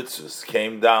 or the mitzvahs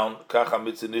came down. Kacha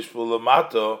mitzvah nishpu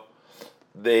lamato,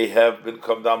 they have been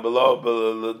come down below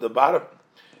the bottom,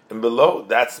 and below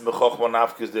that's mechochma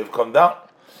nafkes, they've come down.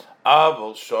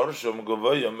 Aval shorshum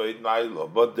gavoyim eid nailo,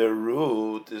 but their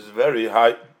root is very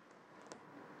high.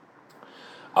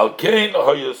 Al kein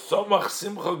hayosomach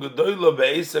simcha gedoyla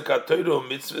be'esak ha'Torah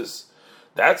mitzvahs.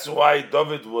 That's why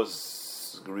David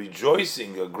was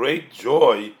rejoicing, a great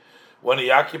joy, when he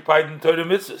occupied in Torah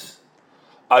mitzvahs.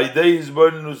 Aidei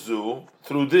Nuzu,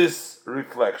 through this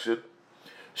reflection,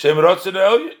 Shem Ratzon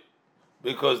Elyon,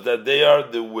 because that they are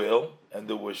the will and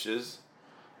the wishes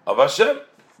of Hashem.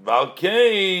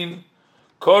 Valkein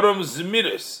Korom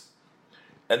Zmiris.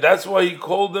 And that's why he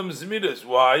called them Zmiris.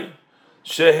 Why?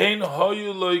 Shehein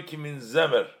Hoyu Loikim in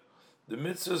Zemer. The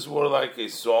mitzvahs were like a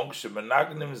song.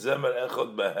 Shemenagnim Zemer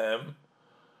Echad Behem.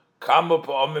 Kama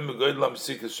Pa'amim Megoydlam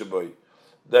Sikas Shaboy.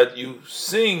 That you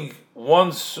sing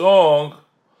one song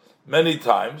many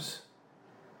times,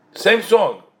 same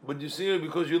song, but you sing it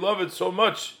because you love it so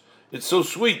much. It's so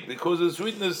sweet because of the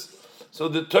sweetness. So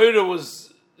the Torah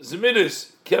was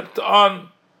Zmiris, kept on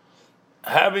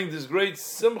having this great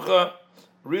simcha,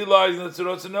 realizing that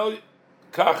Tzaratzanel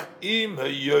Kach im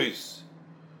hayois.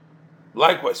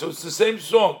 Likewise, so it's the same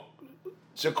song.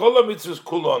 Shekola mitzvahs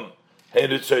kulon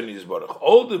heinetzoni yisbarach.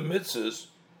 All the mitzvahs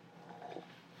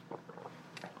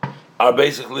are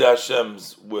basically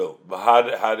Hashem's will.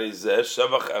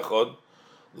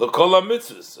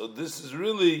 So this is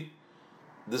really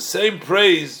the same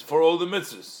praise for all the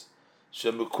mitzvahs.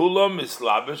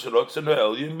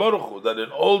 That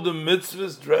in all the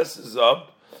mitzvahs dresses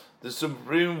up the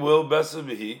supreme will.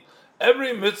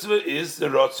 Every mitzvah is the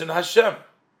Ratzon Hashem.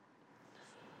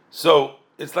 So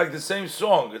it's like the same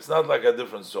song. It's not like a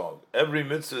different song. Every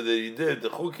mitzvah that he did, the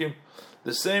chukim,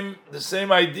 the same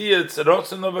idea. It's a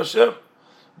Ratzon of Hashem.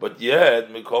 But yet,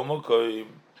 mikol mokoyim,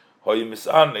 hoy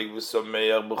misaneg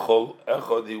v'sameach b'chol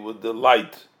echad, he would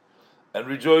delight and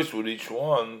rejoice with each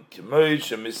one. K'moi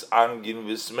shemisangin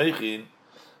v'smeichin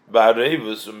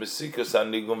ba'arevus u'mesikas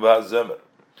anigum v'hazemer.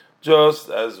 Just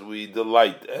as we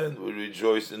delight and we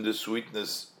rejoice in the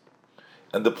sweetness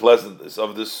and the pleasantness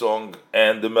of the song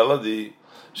and the melody,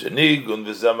 shenigun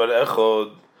v'zemer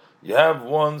echad, you have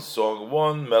one song,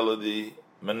 one melody,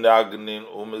 menagnin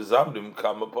umezamrim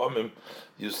kamapamim.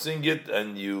 You sing it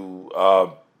and you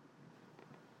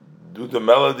do the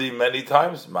melody many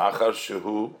times. Machar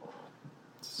shehu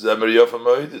zemer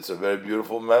yofamoid. It's a very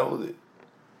beautiful melody.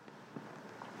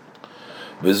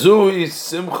 V'zuhi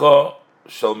simcha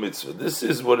shel mitzvah. This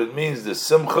is what it means, the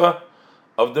simcha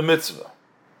of the mitzvah.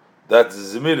 That's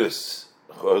zmiris.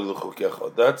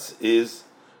 That is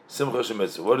simcha shel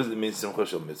mitzvah. What does it mean, simcha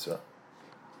shel mitzvah?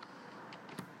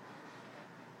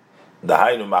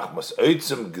 Dahainu machmas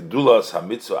oitzim gedulas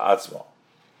hamitzvah atzma.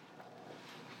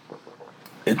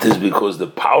 It is because the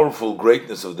powerful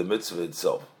greatness of the mitzvah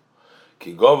itself.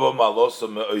 Kigova malosa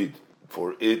me'oid,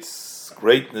 for its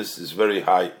greatness is very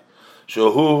high.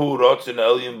 Shohu rotzin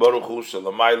elyon baruch hu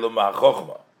shalamaylo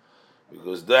ma'achochma,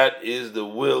 because that is the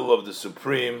will of the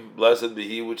Supreme, blessed be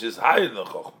He, which is higher than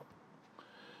chochma.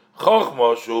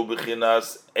 Chochma shu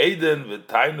b'chinas eden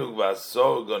v'tainug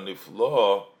v'asog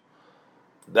aniflo.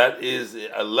 That is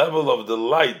a level of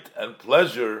delight and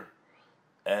pleasure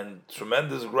and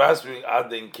tremendous grasping.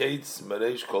 Adin kates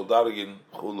mereish kol dargin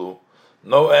chulu,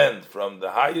 no end, from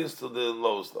the highest to the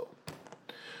lowest level.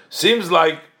 Seems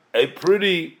like a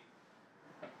pretty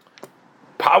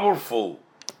powerful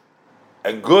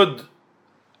and good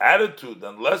attitude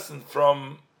and lesson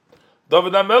from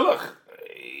David HaMelech.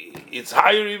 It's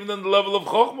higher even than the level of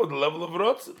Chochmah, the level of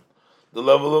Ratzon, the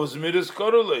level of Zmiris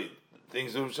Korolei,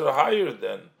 things which are higher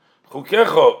than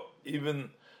Chukecho,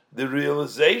 even the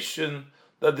realization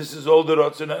that this is all the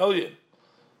Ratzon Elyon.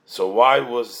 So why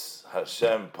was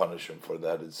Hashem punish him for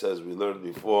that? It says, we learned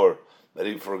before, that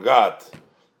he forgot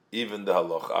even the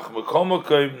halacha.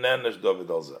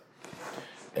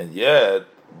 And yet,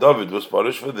 David was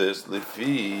punished for this.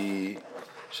 Lefi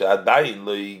she'adayin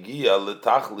lo higia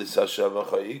letachlis hashavach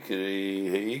ha'ikri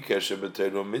heikar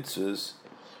shebeteiru mitzvahs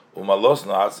umalos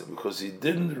na'atzim, because he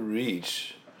didn't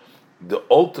reach the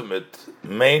ultimate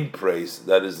main praise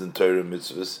that is in Torah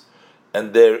mitzvahs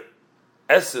and their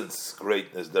essence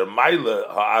greatness, their maila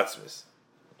ha'atzmis.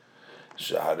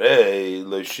 Shaharei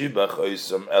lo shibach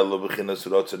oisam elo b'chinas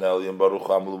rotzon elyon baruch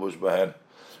hamul bush bahen.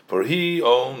 For he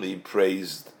only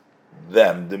praised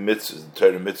them, the mitzvahs, the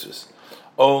Torah mitzvahs,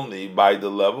 only by the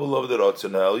level of the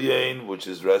Ratzon Elyon, which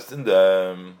is rest in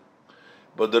them.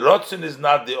 But the Ratzon is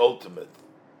not the ultimate.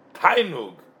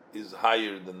 Tainug is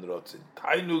higher than the Ratzon.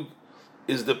 Tainug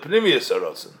is the Pnimius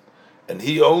Ratzon, and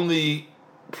he only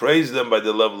praised them by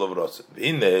the level of Ratzon.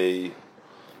 V'hinei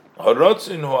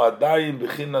haratzon hu adayin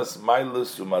b'chinas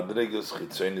mailus u'madregas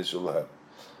chitzonis ulahem.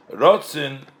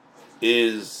 Ratzon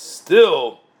is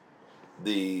still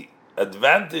the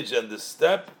advantage and the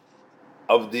step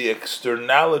of the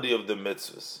externality of the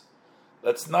mitzvahs.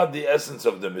 That's not the essence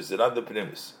of the mitzvah, not the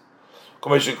pnimis.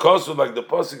 Kosu, like the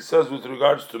pasuk says with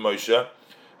regards to Moshe,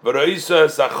 you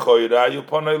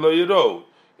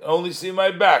only see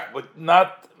my back, but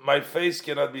not my face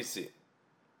cannot be seen.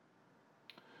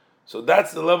 So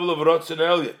that's the level of Rotzen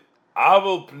Elyon.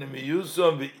 Avol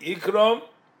pnimiyusam v'ikram,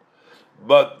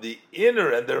 but the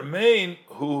inner and their main,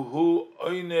 hu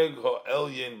oineg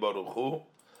ha'elyon baruch hu,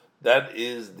 that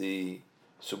is the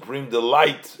supreme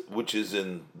delight which is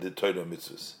in the Torah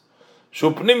mitzvahs.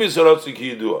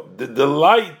 The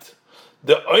delight,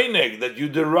 the oineg that you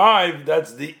derive,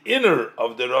 that's the inner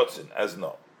of the rotzin, as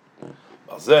known.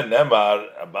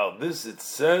 About this it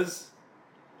says,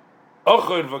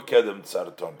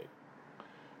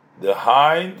 the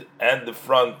hind and the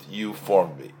front you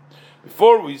formed me.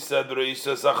 Before we said that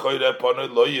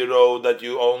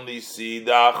you only see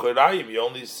the achorayim, you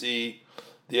only see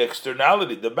the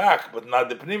externality, the back, but not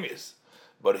the pnimis.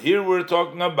 But here we're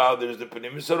talking about there's the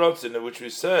pnimis harotzin, in which we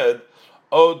said,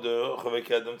 also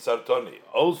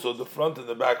the front and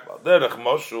the back.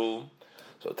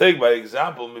 So take by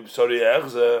example,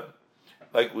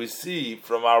 like we see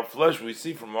from our flesh, we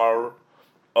see from our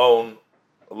own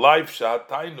life shot,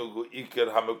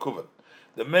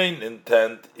 the main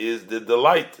intent is the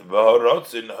delight.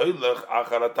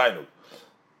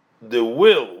 The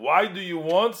will. Why do you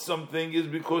want something? Is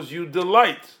because you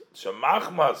delight.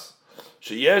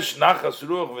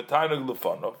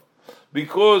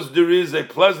 Because there is a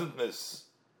pleasantness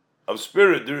of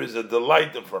spirit, there is a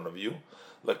delight in front of you.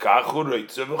 That's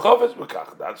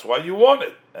why you want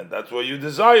it, and that's why you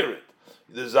desire it.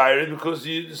 You desire it because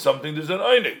something there's an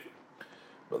einig.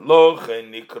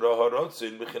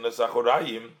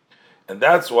 And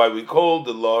that's why we call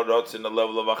the law rots in the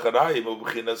level of acharayim of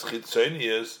b'chinas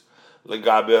chitzonius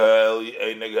legabe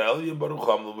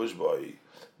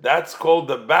that's called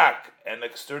the back and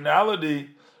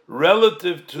externality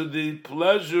relative to the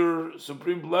pleasure,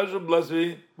 supreme pleasure, blessed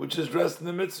be, which is dressed in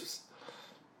the mitzvahs.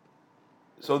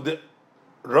 So the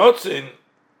rotzin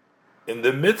in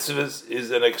the mitzvahs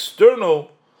is an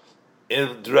external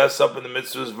dress up in the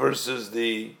mitzvahs versus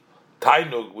the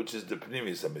tainug, which is the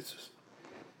pnimis of mitzvahs.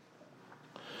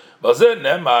 On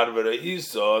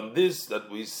this that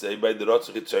we say by the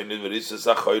rotzin chitzonius,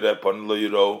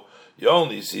 you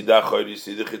only see the achoyr, you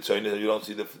see the chitzonius, you don't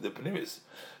see the pnimis.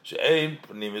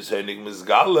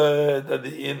 That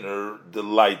the inner, the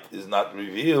light is not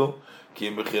revealed.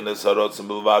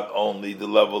 Only the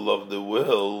level of the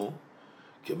will.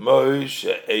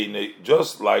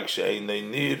 Just like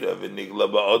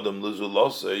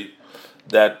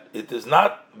that it is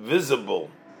not visible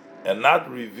and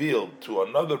not revealed to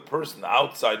another person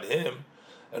outside him.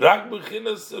 When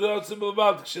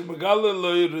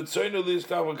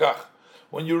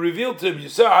you reveal to him, you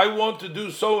say, I want to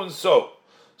do so and so.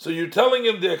 So you're telling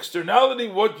him the externality,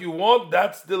 what you want,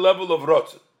 that's the level of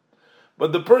rotzin.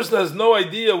 But the person has no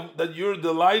idea that you're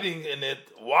delighting in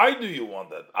it. Why do you want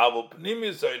that?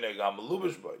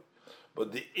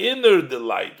 But the inner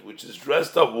delight, which is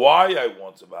dressed up, why I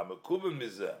want to,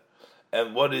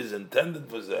 and what is intended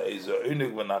for that is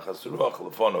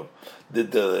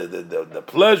the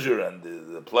pleasure and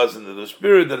the pleasant of the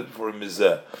spirit that for him is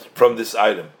from this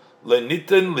item.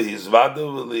 That's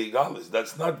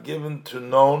not given to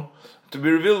known, to be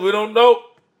revealed. We don't know.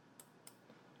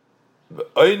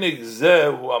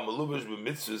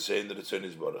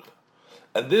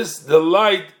 And this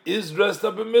delight is dressed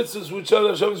up in mitzvahs, which are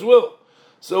Hashem's will.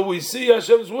 So we see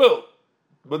Hashem's will,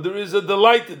 but there is a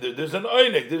delight in there. There's an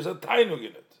oinek, there's a tainug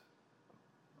in it.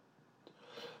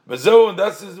 And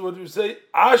that's what we say,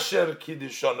 Asher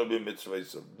kiddishanu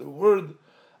b'mitzvahs. The word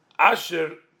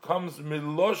Asher comes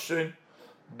miloshin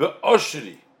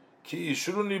be'oshri ki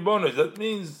ishruni bonos. That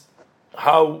means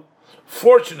how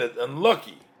fortunate and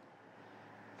lucky.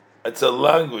 It's a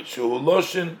language.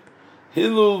 Loshin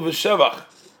hilul v'shevach.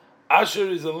 Asher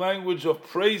is a language of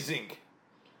praising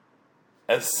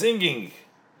and singing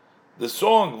the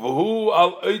song V'hu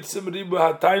al oitzim ribu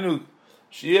hatainug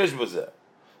sheyesh b'zeh.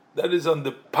 That is on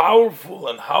the powerful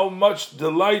and how much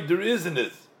delight there is in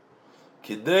it.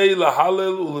 Kidei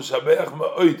lahalel u'l'shabeach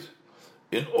ma'od.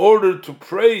 In order to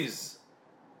praise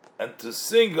and to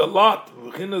sing a lot,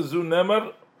 v'china zu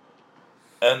nemar,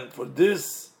 and for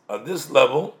this, on this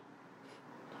level,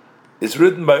 it's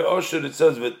written by Osher, it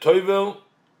says, V'toivel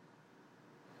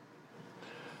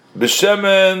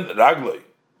b'shemen ragloi.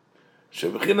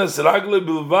 Sheb'chinas ragloi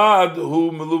bilvad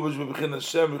hu melubash b'chinas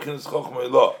shem b'chinas chochma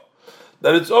ilah.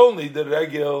 That it's only the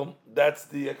regel, that's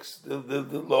the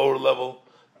lower level,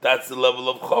 that's the level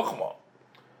of chochma.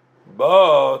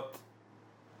 But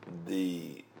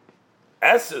the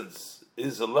essence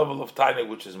is a level of tainik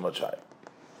which is much higher.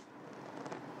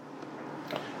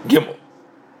 Gimel.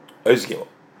 Ois Gimel.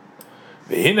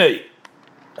 V'hinei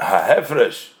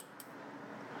ha'hefresh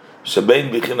shebein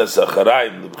b'chinas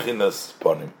acharayim l'b'chinas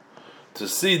ponim. To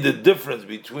see the difference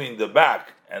between the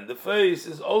back and the face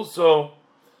is also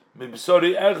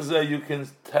mibsori echze. You can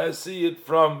see it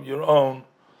from your own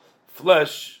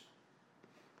flesh.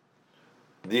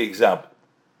 The example.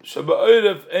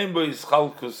 Shaba'orev ein bo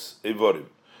yischalkus evorim.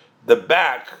 The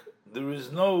back, there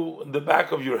is no, in the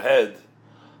back of your head,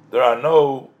 there are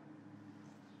no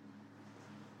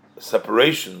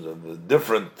separations of the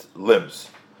different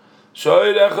limbs.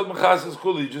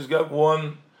 You just got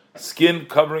one skin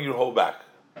covering your whole back.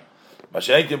 As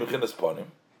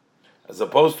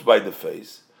opposed to by the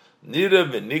face.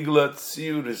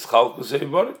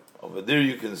 Over there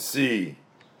you can see,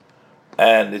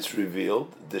 and it's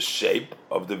revealed, the shape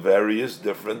of the various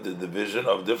different, the division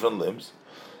of different limbs.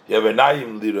 You have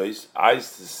enayim lirois,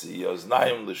 eyes to see,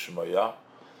 oznayim lishmoya,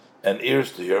 and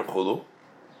ears to hear, chulu.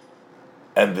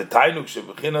 And the tainuk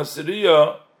shebechinas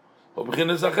siriya, or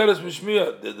bechinas acheres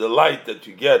mishmiya, the light that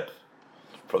you get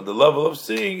from the level of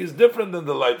seeing is different than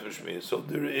the light of shmiya. So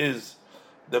there is,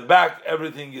 the back,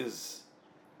 everything is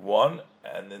one,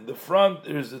 and in the front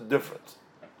there is a difference.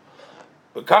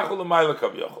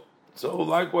 So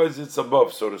likewise it's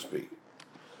above, so to speak.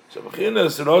 So the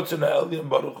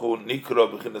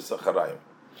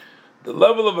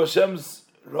level of Hashem's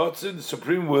Ratzin, the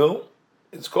supreme will,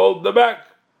 it's called the back.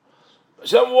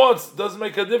 Hashem wants, doesn't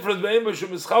make a difference,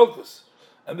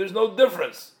 and there's no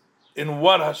difference in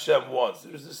what Hashem wants.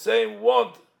 There's the same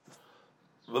want.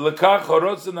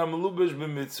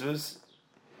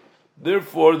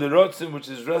 Therefore, the Ratzin, which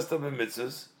is rest of the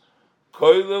mitzvahs,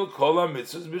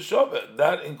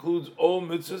 that includes all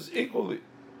mitzvahs equally.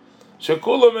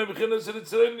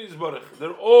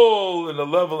 They're all in the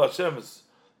level of Hashem's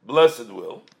blessed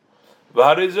will.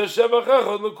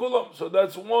 So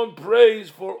that's one praise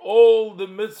for all the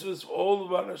mitzvahs, for all of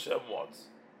what Hashem wants.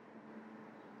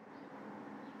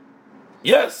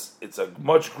 Yes, it's a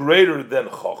much greater than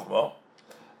Chokhmah.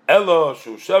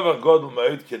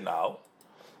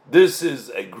 This is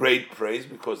a great praise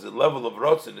because the level of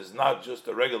Ratzin is not just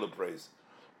a regular praise,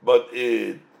 but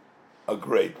a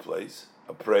great praise.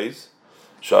 Because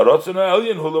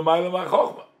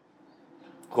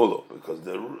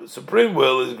the supreme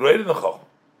will is greater than Chokhmah.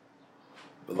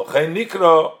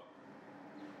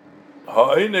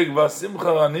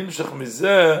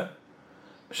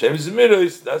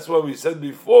 That's why we said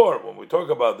before, when we talk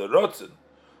about the Ratzin,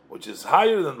 which is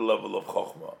higher than the level of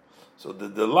Chokhmah, so the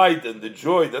delight and the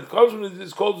joy that comes from it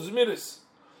is called Zmiris.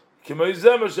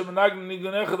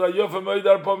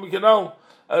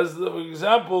 As the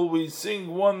example, we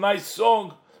sing one nice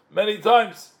song many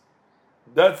times.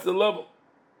 That's the level.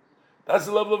 That's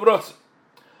the level of Ratzin.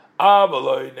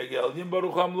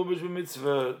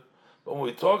 When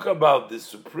we talk about the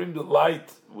supreme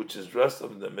delight, which is dressed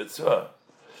up in the mitzvah,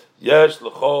 each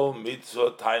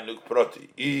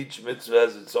mitzvah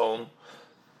has its own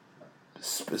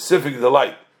specific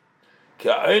delight.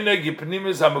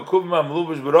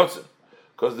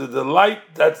 Because the delight,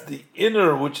 that's the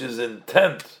inner, which is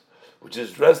intent, which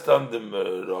is dressed on the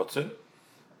Ratzin.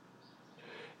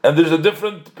 And there's a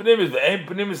different pnimis. The aim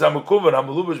pnimis hamakuvan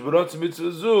hamalubash b'ratzin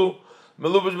mitzvah zu,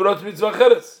 melubash b'ratzin mitzvah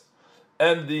cheres.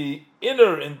 And the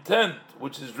inner intent,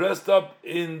 which is dressed up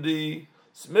in the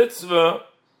mitzvah,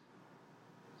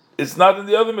 it's not in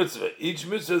the other mitzvah. Each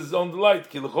mitzvah has its own delight.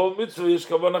 Ki l'chol mitzvah yesh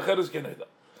kavanah cheres keneda.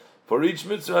 For each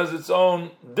mitzvah has its own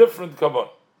different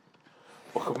kavanah.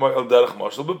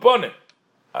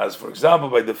 As for example,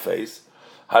 by the face,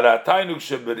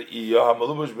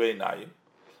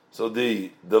 so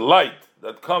the light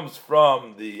that comes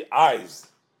from the eyes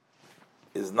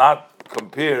is not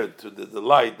compared to the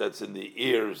delight that's in the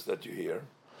ears that you hear.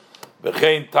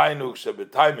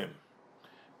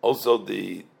 Also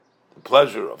the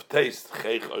pleasure of taste,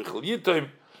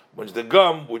 which the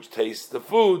gum, which tastes the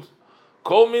food,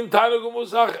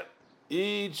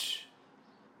 each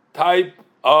type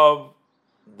of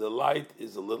delight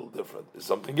is a little different. It's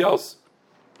something else.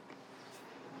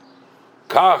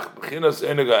 Kach b'chinas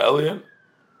enega elyon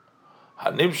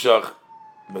hanimshach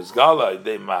mezgala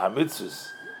idei mahamitzvus.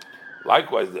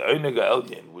 Likewise, the enega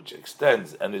elyon, which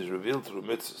extends and is revealed through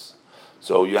mitzvahs.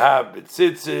 So you have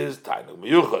b'tzitzis, tainug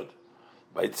miyuchad.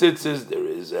 By tzitzis, there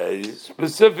is a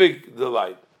specific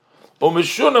delight. And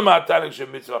it's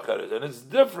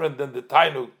different than the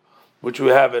tainug which we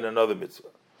have in another mitzvah.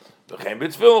 The same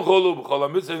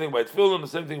thing by tefillin, the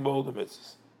same thing by all the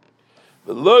mitzvahs.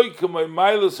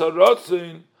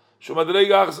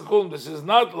 This is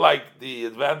not like the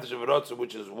advantage of Ratzin,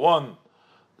 which is one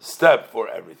step for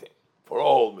everything, for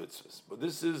all mitzvahs. But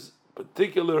this is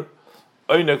particular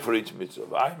oinek for each mitzvah.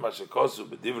 V'ay mashakosu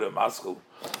b'divrei maschil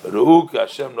ru'u ki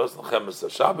Hashem nos lachem es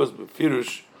ha-Shabbos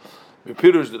b'pirush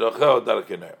d'rachel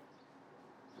darkenei.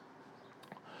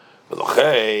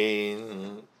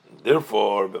 V'lochein,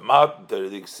 therefore, b'matan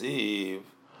terediksiv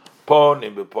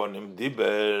ponim b'ponim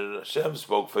diber, Hashem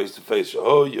spoke face to face.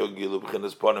 Oh, yogilu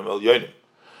b'chinas ponim el yonim.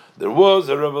 There was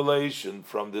a revelation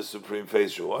from the supreme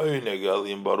face. So over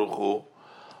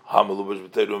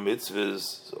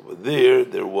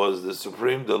there was the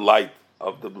supreme delight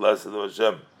of the blessed of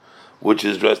Hashem, which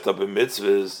is dressed up in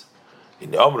mitzvahs.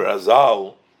 In Yomer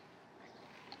Azal,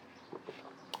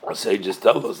 our sages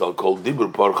tell us, I'll call Dibur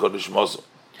Parcha Nishmoso,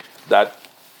 that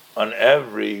on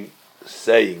every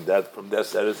saying that from their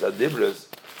Seres Adibres,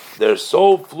 their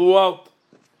soul flew out.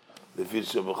 The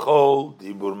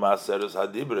Dibur Maseres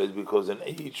Hadibres, because in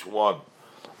each one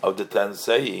of the 10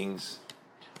 sayings,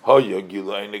 there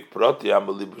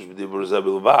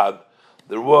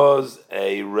was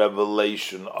a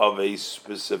revelation of a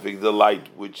specific delight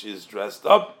which is dressed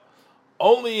up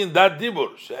only in that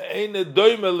Dibur,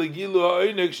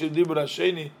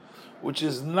 which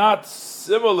is not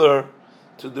similar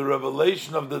to the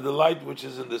revelation of the delight which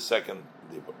is in the second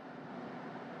Dibur.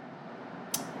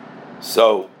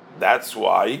 So that's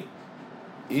why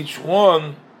each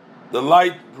one, the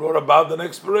light brought about an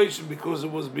expiration because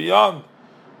it was beyond,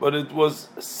 but it was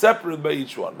separate by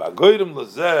each one.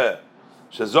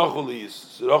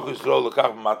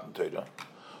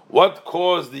 What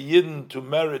caused the Yidden to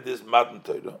merit this Matan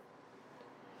Torah?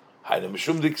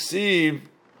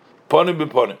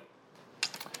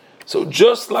 So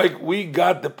just like we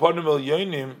got the Ponim El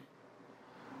Yonim,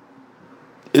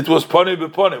 it was Ponim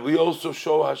B'Ponim. We also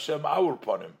show Hashem our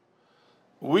Ponim.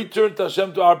 We turned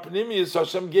Hashem to our Pnimius, so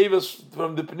Hashem gave us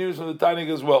from the Pnimius, from the Tainig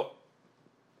as well.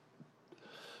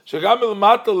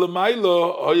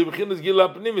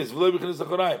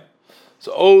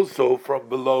 So also from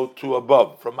below to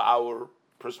above, from our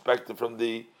perspective, from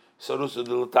the Sarusa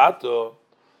Dilatato,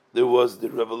 there was the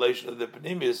revelation of the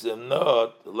Pnimius and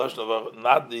not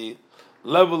the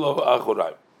level of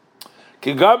Achoraim.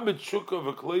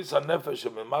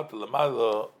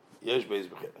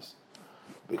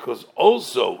 Because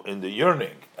also in the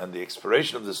yearning and the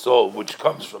expiration of the soul, which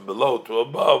comes from below to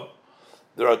above,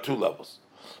 there are two levels.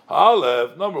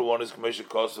 Aleph, number one is Kamesha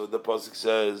Koso, the Pasuk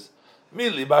says,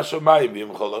 Mili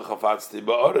Bashamayim Chafatzti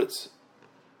Ba'aretz.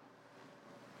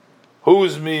 Who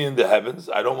is me in the heavens?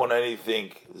 I don't want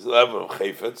anything, this level of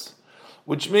Chayfetz,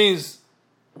 which means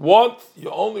you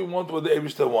only want what the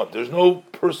Eibishter wants. There's no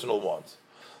personal wants.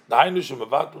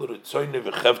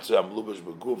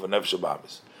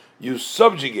 You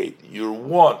subjugate your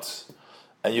wants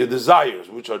and your desires,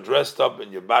 which are dressed up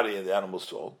in your body and the animal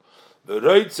soul, and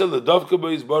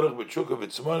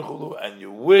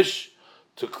you wish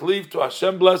to cleave to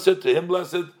Hashem blessed, to Him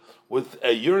blessed, with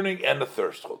a yearning and a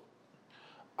thirst.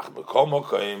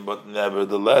 But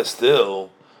nevertheless,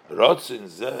 still, that's still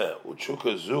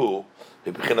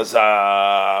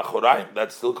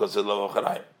considered love of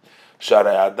Chorayim.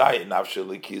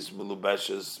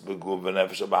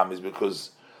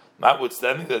 Because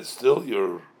notwithstanding that, still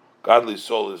your godly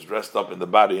soul is dressed up in the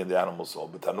body and the animal soul.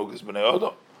 But Tanuk is b'nei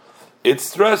Odom.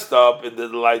 It's dressed up in the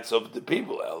delights of the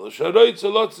people.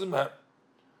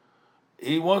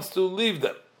 He wants to leave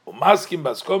them.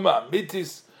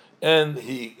 And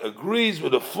he agrees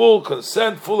with a full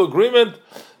consent, full agreement,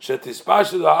 that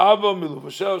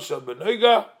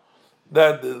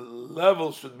the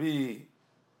level should be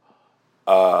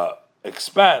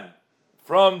expand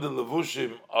from the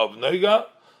levushim of Noiga,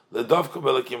 the Dovka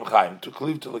Belakim Chaim, to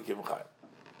cleave to Lakim Chaim.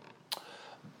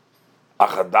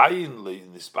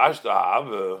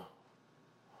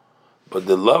 But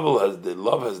the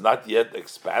love has not yet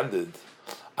expanded.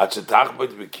 To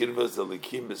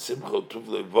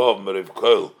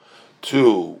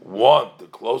want the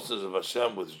closeness of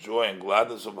Hashem with joy and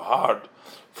gladness of heart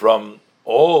from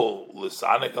all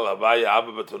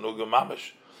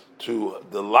to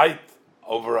delight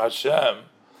over Hashem,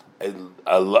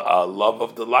 a love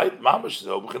of delight,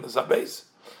 mamash.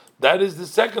 That is the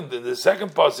second. In the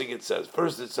second pasuk it says,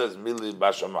 first it says Mili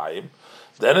Bashamayim,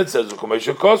 then it says like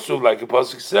the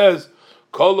pasuk says,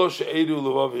 Kolo she'edu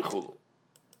levavi chulu,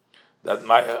 that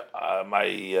my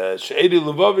she'edu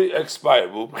levavi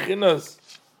expired.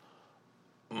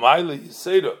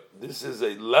 This is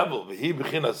a level. V'hi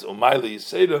b'chinas umayli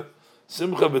yiseda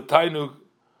simcha b'tainuk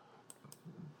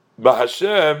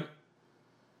b'Hashem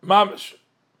mamash.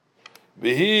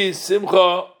 V'hi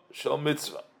simcha shel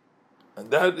mitzvah, and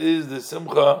that is the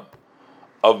simcha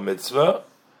of mitzvah.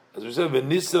 As we said,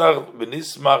 v'nismach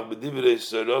b'divrei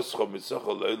soroscha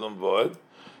mitzachol le'olam v'od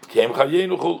kem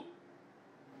chayenu chul.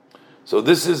 So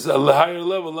this is a higher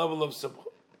level of simcha.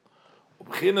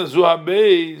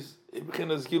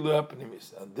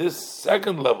 And this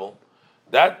second level,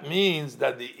 that means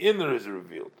that the inner is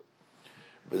revealed.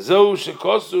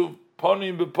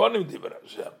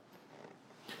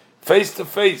 Face to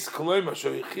face,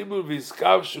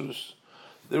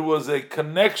 there was a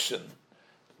connection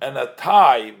and a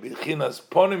tie between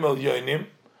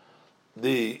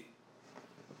the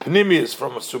Pnimius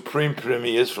from a supreme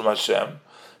Pnimius from Hashem,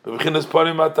 in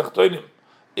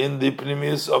the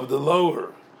Pnimius of the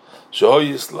lower.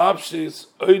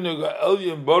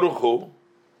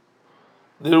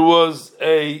 There was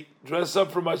a dress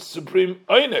up from a supreme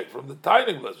Einek, from the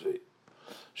Tainik Lasvi.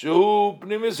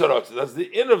 That's the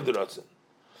inner of the Ratzin.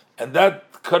 And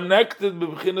that connected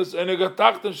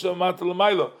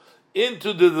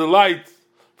into the delight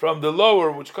from the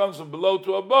lower, which comes from below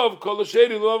to above,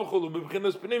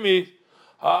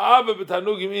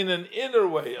 in an inner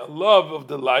way, a love of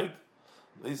delight,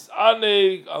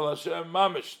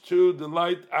 to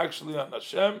delight actually on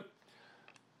Hashem.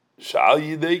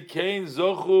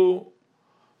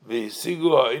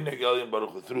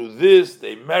 Through this,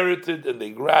 they merited and they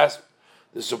grasped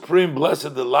the supreme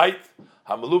blessed delight,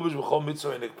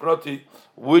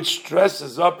 which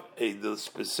dresses up the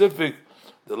specific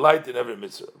delight in every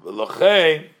mitzvah.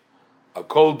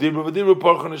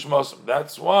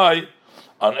 That's why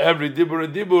on every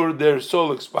dibur their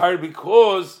soul expired,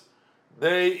 because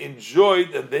they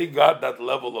enjoyed and they got that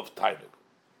level of tainuk.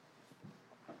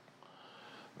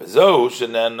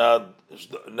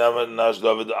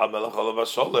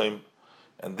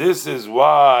 And this is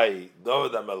why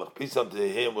David HaMelech, peace unto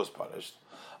him, was punished.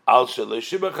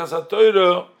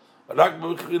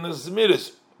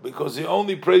 Because he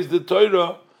only praised the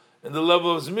Torah in the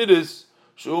level of Zmiris,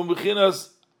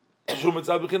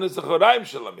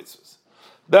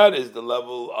 that is the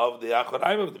level of the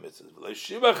Achoraim of the mitzvahs.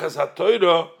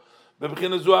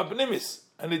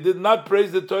 And he did not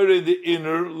praise the Torah in the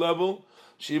inner level,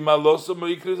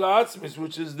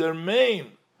 which is their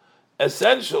main,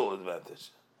 essential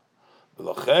advantage.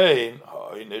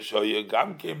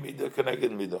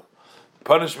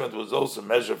 Punishment was also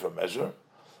measure for measure.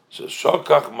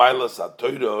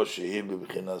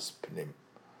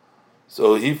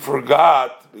 So he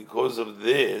forgot, because of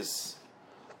this,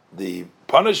 the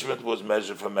punishment was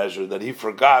measure for measure, that he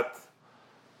forgot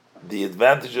the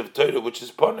advantage of Torah, which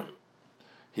is Ponim.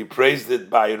 He praised it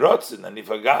by Rotzin, and he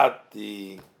forgot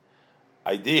the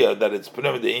idea that it's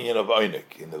Ponim, the union of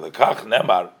Oynik. In the Lekach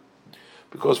Nemar,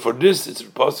 because for this, it's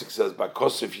Pasuk says, by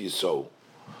Kosef Yisou,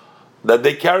 that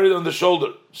they carried on the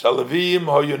shoulder. Shalavim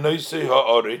hoyonoisei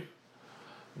ha'orin.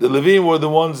 The Levim were the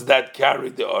ones that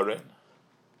carried the orin.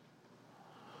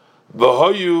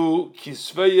 V'hoyu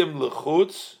kisveyim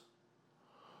lechutz,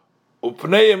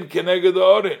 upneim keneged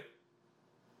ha'orin.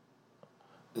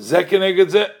 Zeh keneged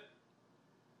zeh.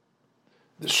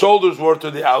 The shoulders were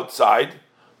to the outside,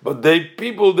 but they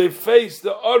faced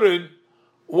the orin,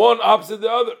 one opposite the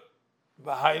other.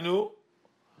 V'hainu,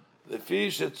 lefi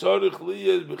shetzorich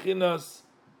liyez b'chinas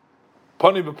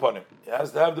ponim b'ponim. He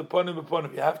has to have the ponim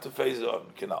b'ponim. You have to face the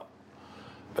orin canal.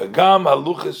 V'gam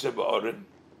haluchas sheba'orin.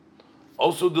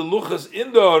 Also the luchas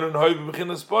in the orin hoy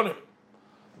b'chinas ponim.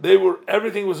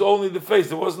 Everything was only the face.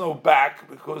 There was no back,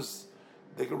 because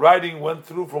the writing went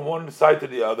through from one side to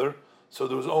the other, so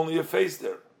there was only a face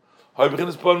there. Hoy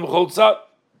b'chinas ponim b'chol tzad.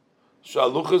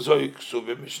 Shaluchas hoy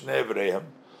ksuvim mishnei v'reihem.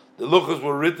 The luchas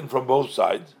were written from both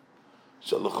sides.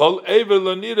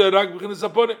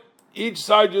 Each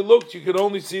side you looked, you could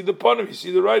only see the ponim, you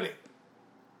see the writing.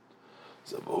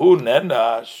 So who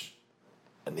nenash,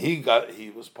 and he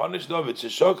was punished of it.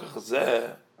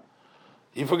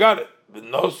 He forgot it.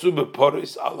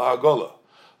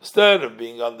 Instead of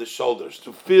being on the shoulders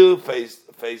to feel face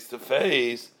to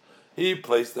face, he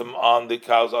placed them on the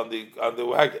cows on the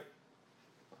wagon.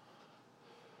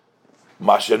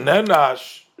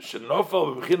 Mashenenash. He was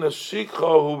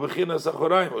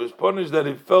punished that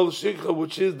he fell shikha,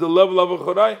 which is the level of a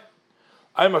chorai.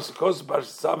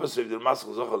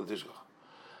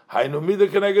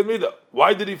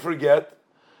 Why did he forget?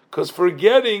 Because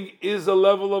forgetting is a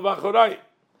level of achorai.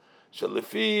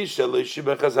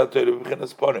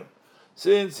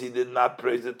 Since he did not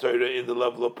praise the Torah in the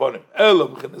level of ponim,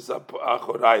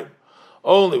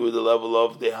 only with the level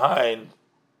of the hind.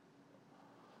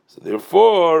 So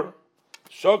therefore,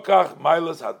 Shokach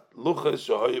Mailas had Luchas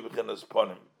Shahoy B'chinas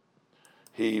Ponim.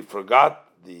 He forgot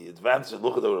the advances of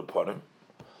Luchas that were upon him.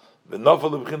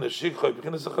 V'nofel B'chinas Shikhoy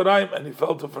B'chinas Acharaim, and he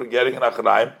fell to forgetting an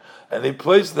Acharaim, and he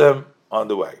placed them on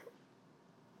the wagon.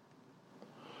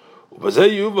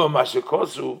 Ubazei Yuva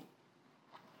Mashekosu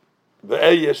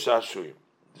Ve'eh Yeshashuyim.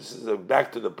 This is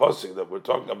back to the pasuk that we're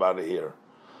talking about here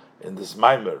in this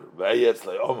Maimer. It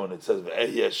says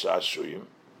shashuyim.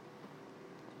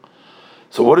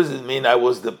 So what does it mean? I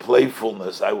was the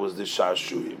playfulness. I was the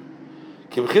shashuyim.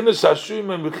 Kimchinas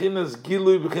shashuyim and b'chinas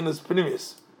gilui b'chinas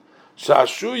pnimis.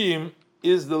 Shashuyim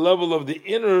is the level of the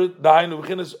inner, dainu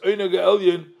b'chinas oinag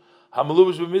elyon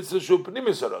hamaluvish b'mitzvah shu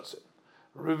pnimis harotzin,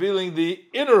 revealing the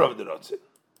inner of the rotzin.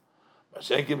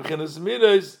 Mashenki b'chinas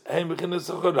midas hein b'chinas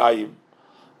acharayim.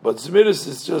 But zmiris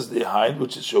is just the hind,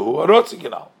 which is shehu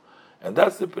harotzin now, and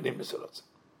that's the pnimis harotzin.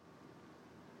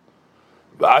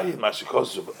 V'ayin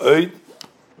mashikosuv oid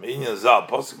me'inyan zal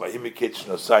posik v'himi ketch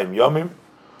nosayim yomim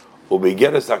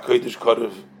u'begeres hakodesh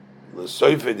korev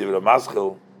l'soife divra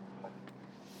maschel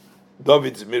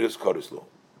David zmiris korislo.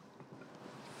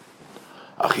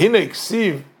 Achine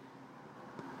ksiv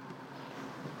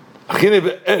achine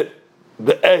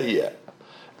be'eya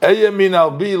eya min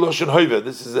albi loshen hoive.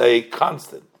 This is a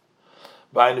constant.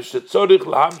 We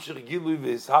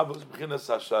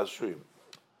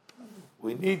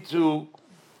need to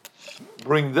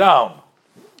bring down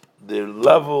the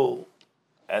level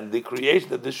and the creation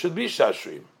that there should be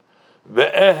shashrim.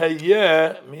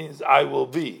 Ve'eheyeh means I will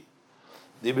be.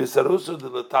 The besarusa de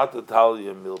latata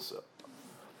talia milsa.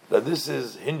 That this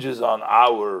hinges on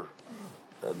our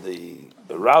the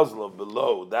arousal of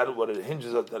below. That what it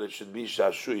hinges on, that it should be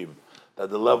shashrim. That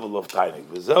the level of tainik.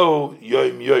 V'zo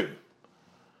yoim yoim.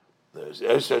 There's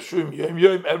shashrim yoim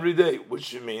yoim every day,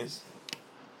 which means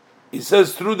he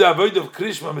says through the avoid of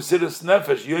krishma mesiras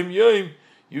nefesh yoim yoim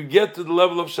you get to the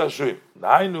level of shashrim.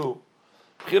 Nainu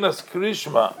b'chinas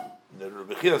krishma the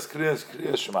b'chinas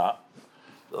krishma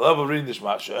the level of reading the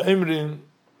shema she'emrin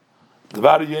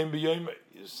dvar yoim b'yoim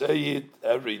you say it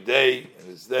every day in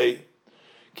this day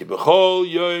ki b'chol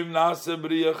yoim nasa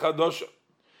b'riya chadosha.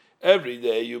 Every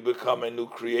day you become a new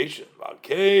creation.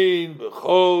 V'alkein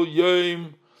b'chol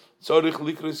yoim tzorich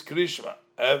likris krishma.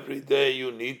 Every day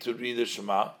you need to read the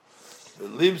Shema.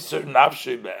 V'limser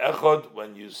nafshei be'echad.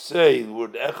 When you say the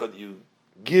word echad, you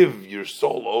give your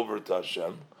soul over to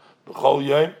Hashem. B'chol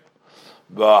yoim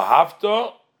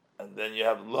v'ahavta, and then you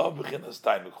have love b'chinas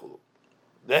tainuk.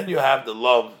 Then you have the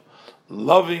love,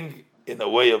 loving in a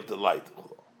way of delight.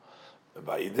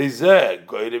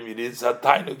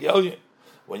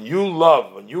 When you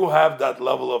love, when you have that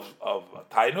level of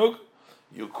tainuk,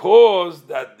 you cause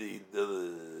that the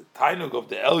tainuk of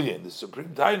the Elyon, the supreme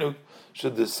tainuk,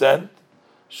 should descend.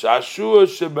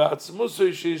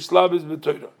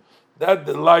 That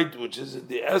delight, which is in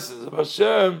the essence of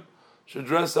Hashem, should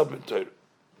dress up in Torah.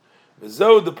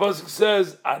 The pasuk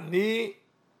says, "Ani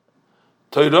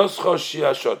Toroscha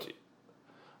shiashoti."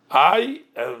 I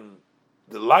am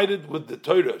delighted with the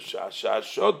Torah.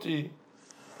 Shiashoti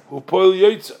hu poel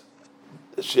yotza.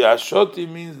 Shiashoti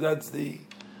means that's the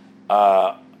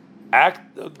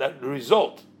act, that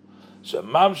result.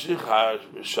 Shemamshich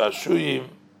hashashuyim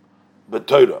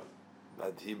b'Torah.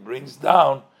 That he brings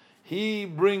down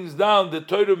the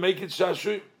Torah, make it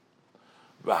shashuyim.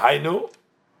 V'hainu,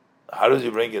 how does he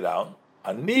bring it down?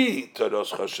 Ani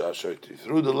Toroscha shashoti,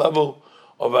 through the level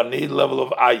of ani, level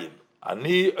of ayin.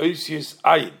 Ani oisis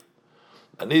ayin.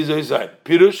 Ani is oisis ayin.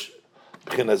 Pirush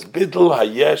b'chinas bittul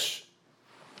hayesh.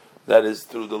 That is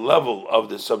through the level of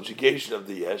the subjugation of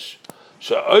the yesh.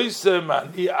 Sha'oisem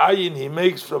ani ayin, he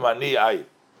makes from ani ayin.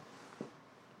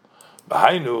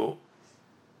 B'hainu,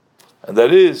 and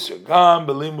that is shagam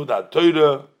b'limud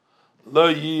ha'Torah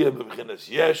lo yiyeh b'chinas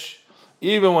yesh.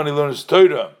 Even when he learns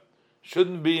Torah,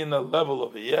 shouldn't be in the level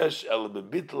of a yesh, el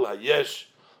b'bittul hayesh,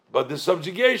 but the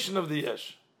subjugation of the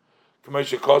yesh.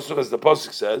 K'moshe Kosov, as the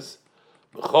pasuk says,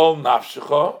 b'chol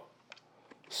nafshecha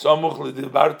samuch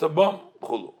l'dibarta bam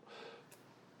chulu.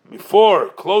 Before,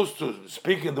 close to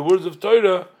speaking the words of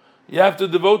Torah, you have to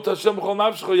devote to Hashem b'chol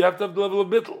nafshecha. You have to have the level of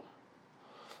bittul.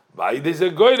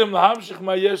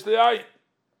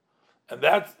 And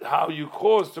that's how you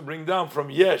cause to bring down from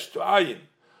yesh to ayin.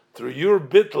 Through your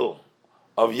bittul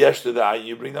of yesh to the ayin,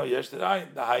 you bring down yesh to the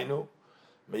ayin. The hainu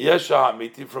meyesh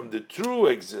ha'amiti, from the true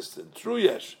existence, true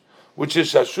yesh, which is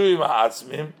shashuyim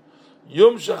ha'atzmim,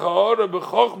 yom shacha'ora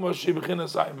b'chokhma shi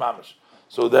b'chinas ayin mamash.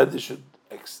 So that they should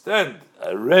extend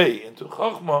a ray into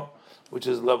chokhma, which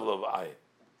is level of ayin.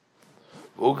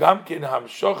 V'ugam kin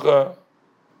hamshocha,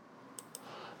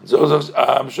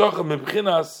 hamshocha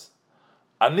mebchinas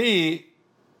ani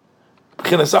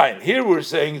b'chinas ayin. Here we're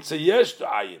saying it's a yesh to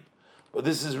ayin, but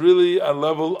this is really a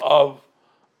level of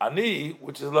ani,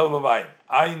 which is a level of ayin.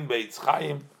 Ayin beitz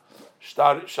chayim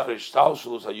sharish tal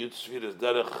shalus hayut sfiras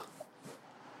derech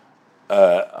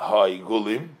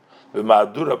ha'igulim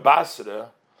v'ma'adura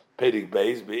basra perik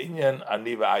beis be'inyan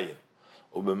ani v'ayin.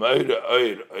 Ubemeire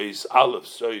oir is aleph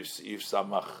soif if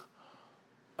samach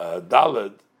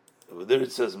daled. There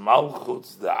it says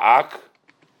malchus the ak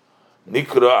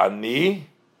nikra ani.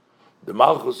 The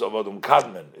malchus of Adam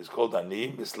Kadmen is called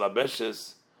ani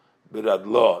mislabeshes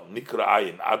biradlo nikra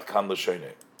ayin ad kan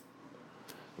l'shoinei.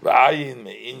 V'ayin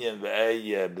me'inyan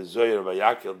ve'eye bezoyer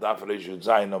v'yakel daf reishu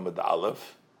zayin omed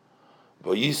aleph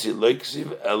v'yisi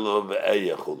loiksiv elo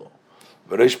ve'eye chulu.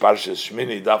 V'reish parshas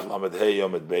shmini daf lamed hey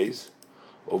omed beis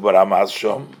u'baramaz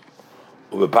shom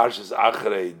u'beparshas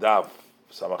achrei daf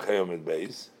samach hey omed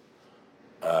beis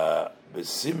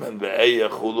b'simen ve'eye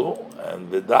chulu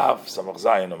and v'daf samach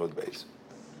zayin omed beis.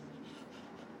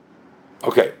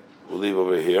 Okay, we'll leave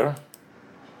over here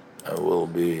and we'll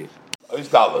be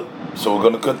so we're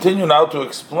going to continue now to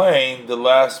explain the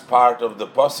last part of the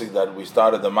pasuk that we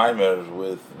started the Maimer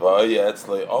with Va'aya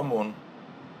Etzlei Omun.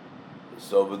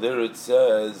 So over there it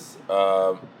says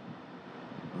Misachekes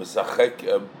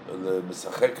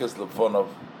Lefonov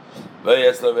Va'aya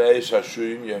Etzlei Ve'esh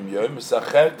Hashuyim Yom Yom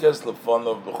Misachekes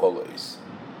Lefonov B'chol Eis.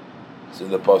 So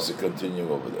the pasuk continue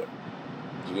over there.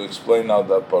 So we'll explain now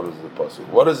that part of the pasuk.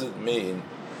 What does it mean?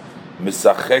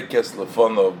 Misachekes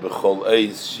lefonov b'chol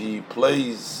eis, she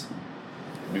plays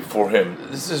before him.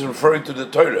 This is referring to the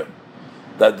Torah,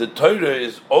 that the Torah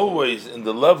is always in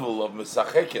the level of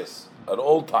misachekes at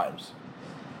all times.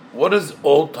 What does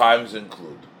all times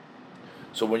include?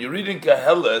 So when you're reading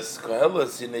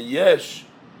Kaheles in a yesh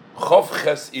chof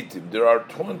ches itim, there are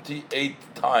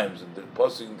 28 times in the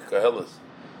pasuk in Kaheles.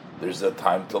 There's a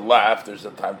time to laugh, there's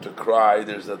a time to cry,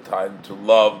 there's a time to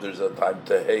love, there's a time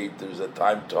to hate, there's a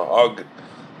time to hug,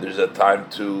 there's a time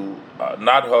to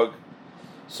not hug.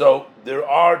 So there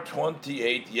are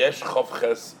 28 yesh chof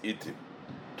ches itim,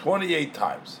 28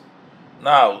 times.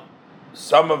 Now,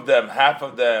 some of them, half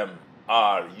of them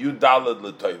are yudalad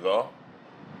l'toiva,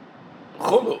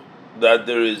 chulu, that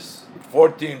there is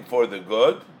 14 for the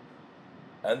good,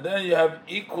 and then you have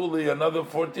equally another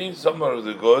 14, some are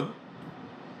the good,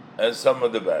 and some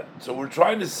of the bad. So we're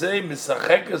trying to say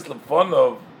misachekes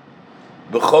lefonov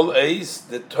b'chol eis.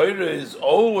 The Torah is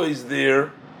always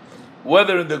there,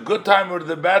 whether in the good time or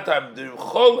the bad time. The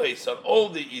b'chol eis on all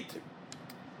the itim.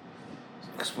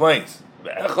 Explains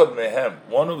be'echad mehem,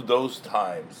 one of those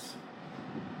times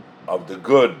of the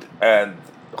good and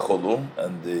cholu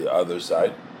and the other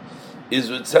side is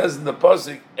what it says in the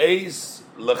pasuk eis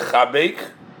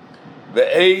lechabek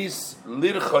ve'eis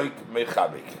lirchoik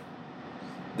mechabek.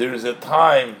 There is a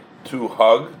time to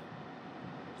hug,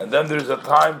 and then there's a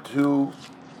time to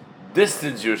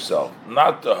distance yourself,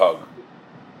 not to hug.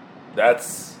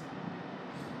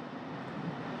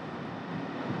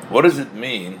 What does it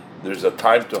mean? There's a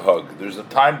time to hug. There's a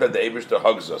time that the Eibishter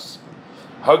hugs us.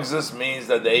 Hugs us means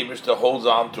that the Eibishter holds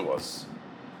on to us,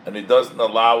 and he doesn't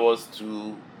allow us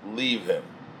to leave him.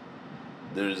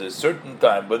 There's a certain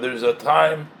time, but there's a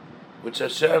time which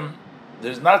Hashem,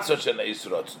 there's not such an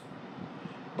Eisrot.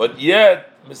 But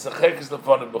yet, misachekes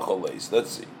lefonov b'chol eis.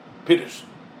 Let's see. Pirush.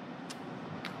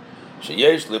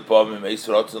 Sheyesh lepavim eis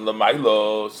rotzon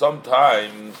l'maylo.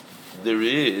 Sometimes there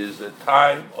is a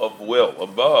time of will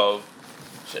above.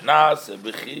 Shenas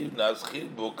b'chiv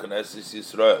nazchid bu knesses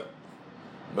Yisrael.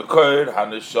 Mekoyer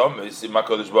haneshomes im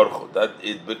HaKadosh Baruch Hu. That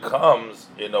it becomes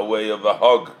in a way of a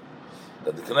hug.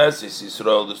 That the knesses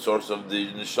Yisrael, the source of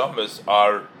the neshomes,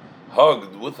 are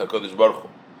hugged with HaKadosh Baruch Hu.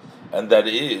 And that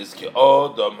is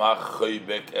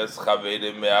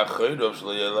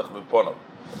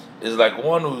is like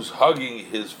one who's hugging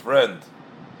his friend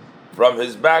from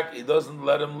his back. He doesn't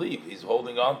let him leave. He's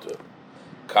holding on to him.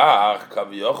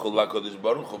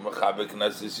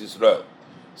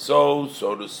 So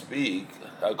to speak,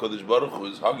 HaKadosh Baruch Hu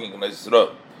is hugging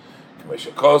Knesset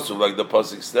Yisrael. Like the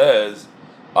pasuk says,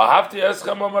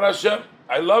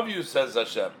 I love you, says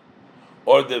Hashem.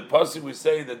 Or the pasuk we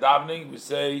say, the davening, we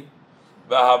say, his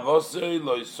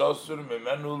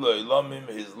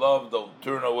love don't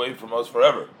turn away from us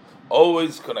forever.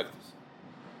 Always connect us.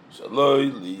 So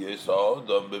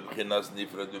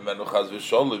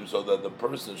that the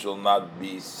person shall not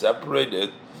be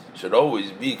separated, should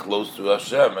always be close to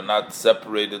Hashem and not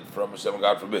separated from Hashem,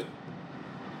 God forbid.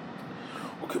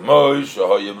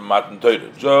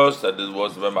 Just as it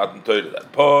was by Matan Torah,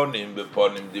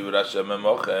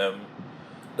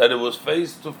 that it was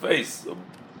face to face.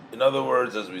 In other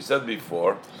words, as we said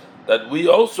before, that we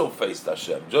also faced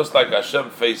Hashem. Just like Hashem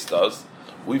faced us,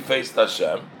 we faced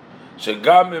Hashem.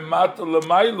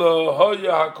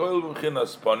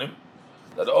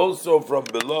 That also from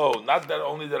below, not that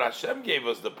only that Hashem gave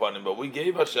us the panim, but we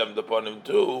gave Hashem the panim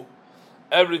too.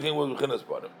 Everything was b'chinas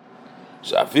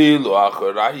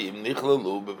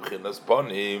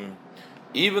panim.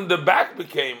 even the back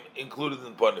became included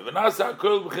in Ponim. V'nasa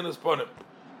hakol b'chinas Ponim.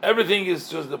 Everything is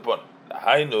just the Ponim.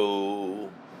 Hainu,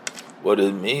 what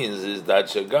it means is that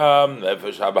Shagam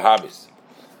Nefesh Habahamis,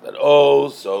 that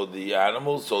also the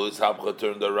animal soul is Habcha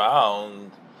turned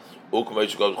around.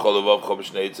 Cholavavcha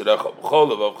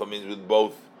means with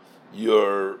both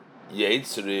your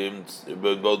Yetzerim,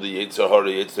 with both the Yetzer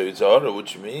Hara,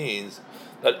 which means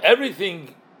that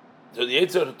everything, so the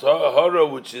Yetzer Hara,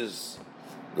 which is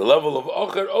the level of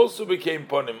Acher, also became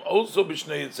Ponim, also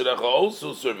B'shnei Yetzerecha,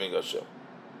 also serving Hashem.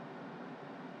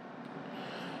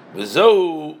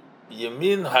 V'zohu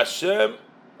Yemin Hashem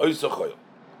Oisachoyim.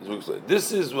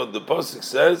 This is what the pasuk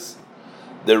says: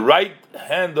 the right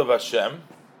hand of Hashem,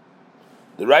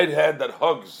 the right hand that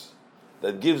hugs,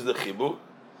 that gives the chibuk,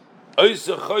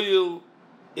 Oisachoyil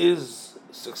is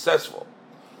successful,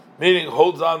 meaning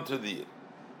holds on to the.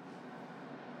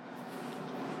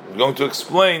 We're going to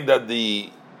explain that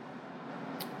the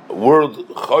word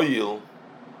choyil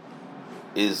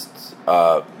is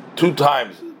 2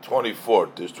 times 24.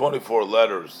 There's 24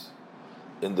 letters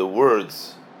in the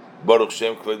words Baruch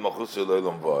Shem Kved Malchus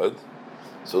Leilam Va'ed.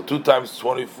 So 2 times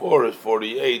 24 is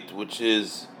 48, which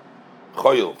is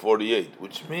choyil, 48,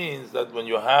 which means that when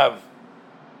you have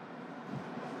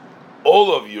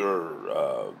all of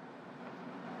your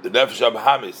the Nefesh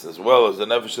Abahamis as well as the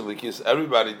Nefesh Elikis,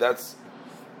 everybody, that's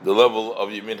the level of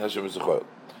Yemin Hashem Yitzchak.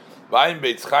 V'ayim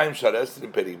Beitz Chaim Sharestin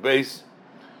in Perik Beis.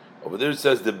 Over there it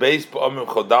says the base Pa'amim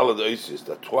Chodalad Oisis,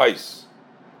 that twice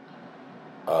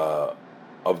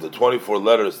of the 24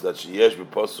 letters that Sheyesh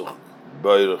B'Pasuch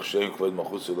Baruch Shem Kved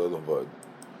Malchus Leilam Va'ed.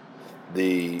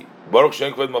 The Baruch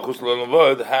Shem Kved Malchus Leilam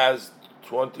Va'ed has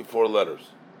 24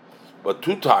 letters, but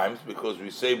 2 times, because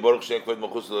we say Baruch Shem Kved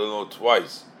Malchus Leilam Va'ed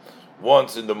twice,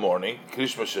 once in the morning,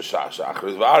 Krishma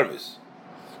Shachris V'Arvis,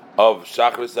 of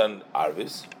Shachris and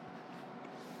Arvis.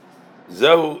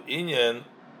 Zehu Inyan,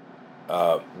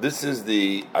 this is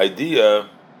the idea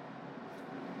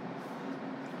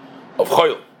of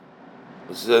Choyil.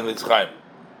 This is in Eitz Chaim.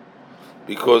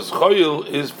 Because Choyil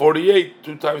is 48,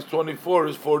 2 times 24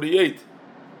 is 48.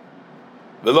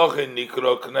 Velochin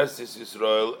Nikro Knesset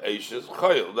Yisrael Eishes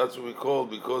Choyil. That's what we call,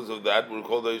 because of that, we're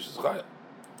called Eishes Choyil.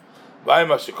 Vayim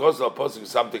Hashikos Al Posik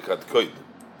Samtik Hat Koid.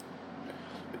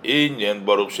 Inyan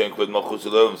Baruch Shem Kved Malchus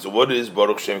Leilam. So what is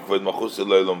Baruch Shem Kved Malchus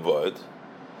Leilam Va'ed?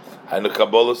 Hainu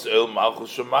Kabbalas El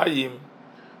Malchus Shemayim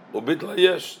Ubitla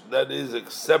Yesh. That is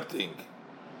accepting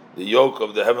the yoke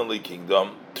of the heavenly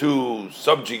kingdom to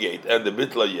subjugate and the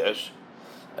Bitla Yesh,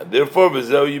 and therefore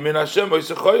V'zeu Yemin Hashem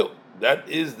Oisachoyil. That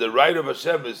is the right of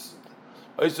Hashem, is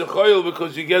Oisachoyil,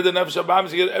 because you get the Nefesh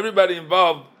Abahamis, you get everybody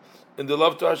involved in the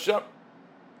love to Hashem.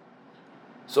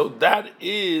 So that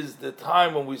is the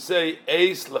time when we say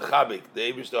Eis Lechabik, the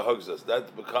Eibishter hugs us.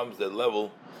 That becomes the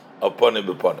level of Ponim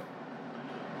B'Ponim.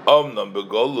 Omnam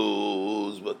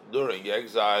Begolus, but during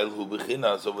exile, Hu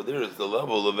Bechinas, over there is the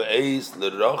level of Eis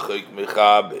L'Rochik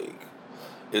Mechabik.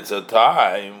 It's a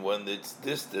time when it's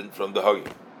distant from the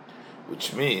hugging,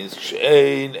 which means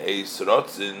She'ein Eis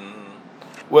Rotzin,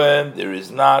 when there is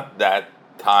not that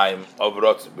time of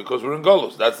Rotzin, because we're in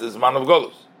Golus. That's the Zman of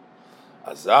Golus.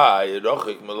 Azai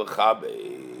rochik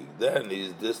melchabek, then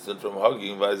he's distant from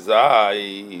hugging.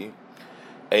 Vazai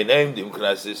a named him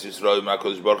Knesset Yisrael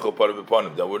Makodesh Baruch Hu Parim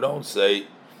B'Ponim. Then we don't say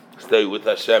stay with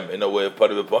Hashem in a way of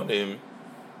Parim B'Ponim,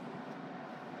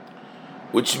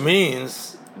 which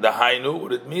means the Hainu.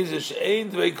 What it means is she'ein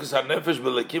dveikus hanefesh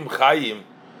belekim chayim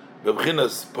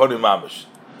b'bchinas Ponim mamash,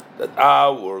 that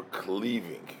our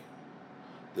cleaving,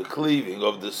 the cleaving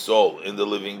of the soul in the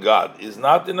living God, is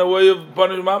not in a way of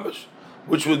Ponim mamash,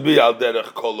 which would be al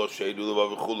derech kol sheidu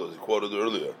levav v'chula, as quoted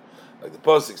earlier. Like the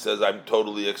pasuk says, I'm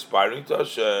totally expiring to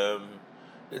Hashem.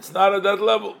 It's not at that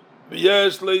level. He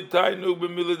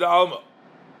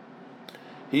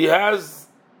has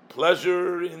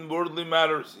pleasure in worldly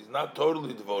matters. He's not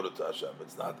totally devoted to Hashem.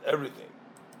 It's not everything.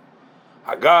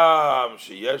 Hagam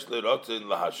sheyesh lerotzin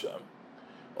laHashem.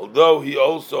 Although he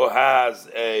also has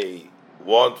a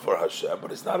want for Hashem,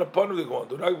 but it's not a punivik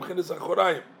want.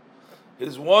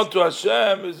 His want to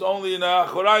Hashem is only in a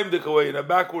achoraim way, in a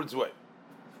backwards way.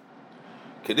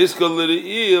 Kediska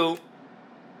l're'il,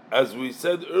 as we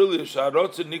said earlier,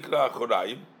 sharotzin nikra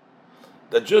achoraim,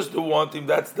 that just the wanting,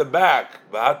 that's the back.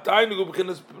 That's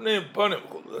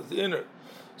the inner.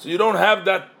 So you don't have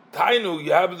that tainug,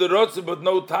 you have the rotzin, but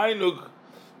no tainug,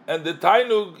 and the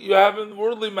tainug you have in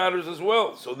worldly matters as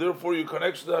well. So therefore your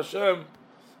connection to Hashem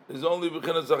is only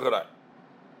b'chinas achoraim.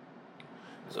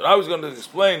 So now he's going to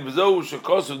explain,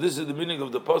 this is the meaning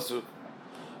of the pasuk.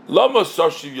 Lama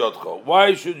sashiv yadcha.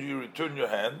 Why should you return your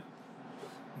hand?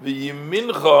 The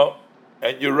yimincha,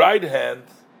 and your right hand,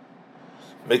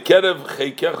 Mikerev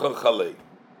cheikecha chalei.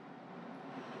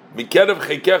 Mikerev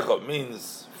cheikecha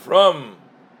means from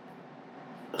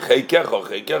cheikecha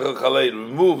chalei,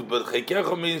 removed, but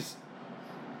cheikecha means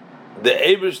the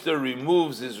Eibishter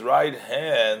removes his right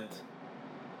hand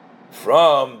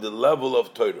from the level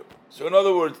of Torah. So in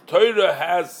other words, Torah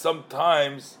has some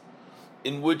times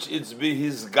in which it's be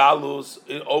his galus,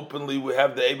 openly we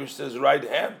have the Eibishter's right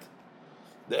hand.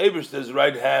 The Eibishter's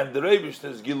right hand, the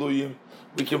Eibishter's giluyim,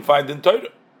 we can find in Torah.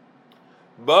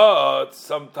 But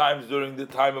sometimes during the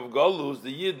time of Galus,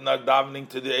 the Yid not davening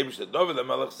to the Eibishter. David the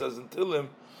Melech says until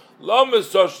him, why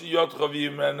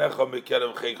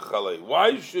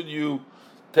should you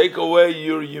take away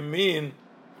your yamin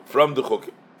from the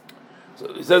chukim?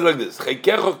 So he says like this: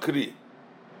 Cheikecha kri.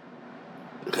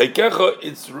 Cheikecha,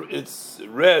 it's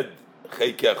read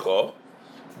cheikecha,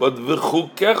 but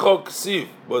v'chukecha ksiv.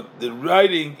 But the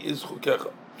writing is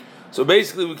chukecha. So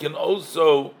basically, we can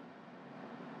also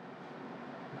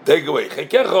take away.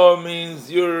 Cheikecha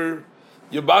means your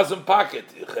bosom pocket.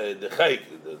 The chayk,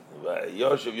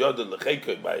 Yoshev Yodel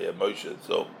lechayk by Moshe.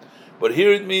 So, but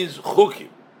here it means chukim.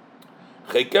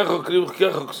 Cheikecha kri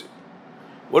chukecha ksiv.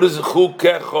 What is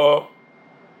chukecha?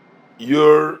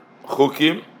 Your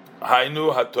chukim,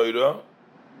 hainu hatoira,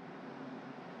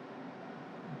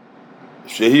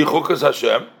 shehi chukas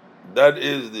Hashem. That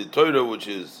is the Torah, which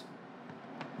is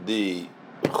the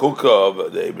chukah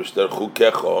of the Eibishter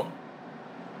chukecha.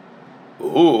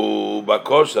 Who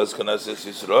bakoshas Knesset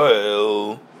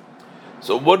Yisrael.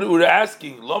 So what we're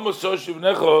asking, Lama Shoshiv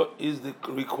Necha, is the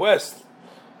request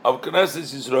of Knesset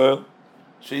Yisrael.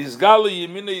 She's gali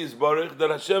yemina yisbarich, that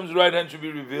Hashem's right hand should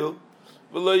be revealed.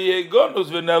 It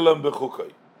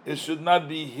should not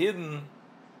be hidden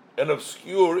and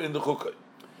obscure in the chukai.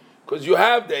 Because you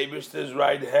have the Eibishter's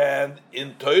right hand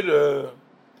in Torah,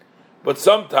 but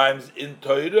sometimes in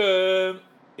Torah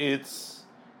it's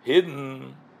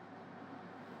hidden.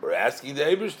 We're asking the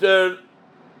Eibishter,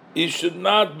 it should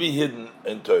not be hidden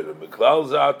in Torah. Miklal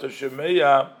za'ata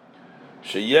shemeya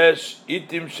sheyesh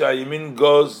itim shayimin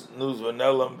goz nuz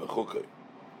v'nelam b'chukai.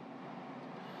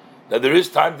 Now there is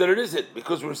time that it is it,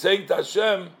 because we're saying to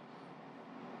Hashem,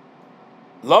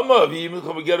 Lama, in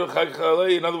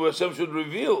other words, Hashem should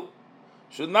reveal,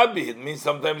 should not be hidden, means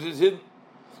sometimes it's hidden.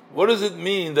 What does it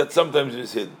mean that sometimes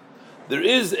it's hidden? There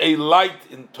is a light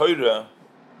in Torah,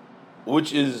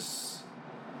 which is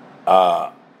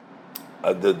the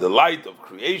light of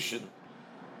creation,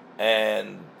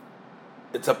 and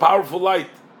it's a powerful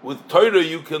light. With Torah,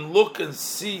 you can look and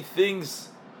see things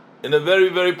in a very,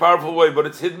 very powerful way, but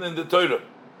it's hidden in the Torah.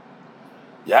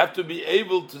 You have to be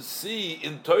able to see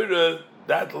in Torah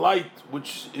that light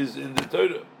which is in the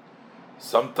Torah.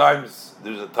 Sometimes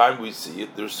there's a time we see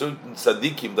it. There's certain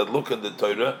tzaddikim that look in the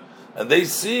Torah and they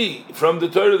see from the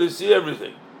Torah, they see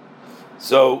everything.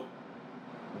 So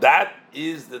that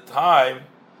is the time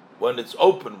when it's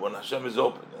open, when Hashem is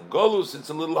open. In Golus, it's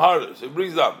a little harder. So it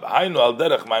brings up Hainu al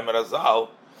derech maimer hazal.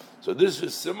 So this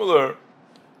is similar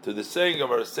to the saying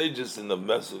of our sages in the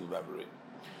message memory,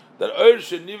 that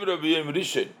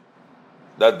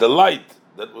that the light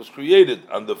that was created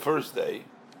on the first day,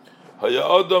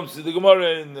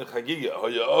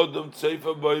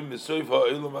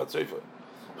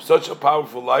 such a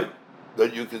powerful light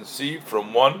that you can see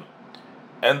from one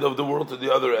end of the world to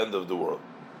the other end of the world.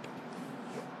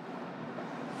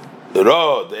 The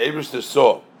Eibishter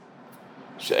saw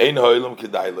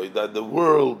that the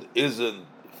world isn't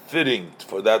fitting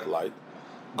for that light.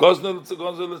 So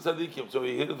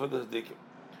he hid it for the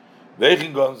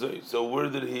tzaddikim. So where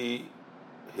did he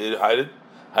hide it?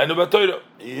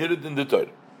 He hid it in the Torah.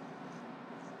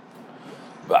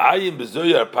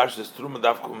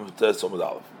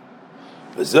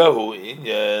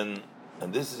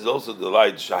 And this is also the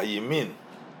light shayimin.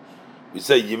 We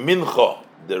say yimincha,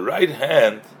 the right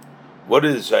hand. What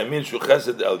is shayimin? Shu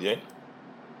chesed elyon.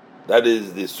 That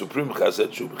is the supreme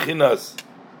chesed. Shu b'chinas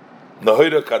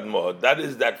Nahoira Kadmo, that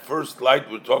is that first light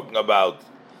we're talking about.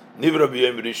 Nivra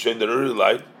b'yem rishon, the early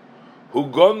light. Who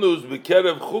gonus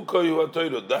b'kerev chukoy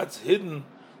ha'Torah. That's hidden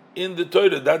in the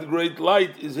Torah. That great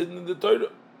light is hidden in the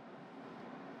Torah.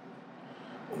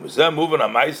 Umezem moving a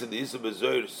ma'aseh the Isa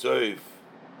b'Zohar Soif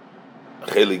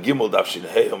Cheli Gimel Daf Shin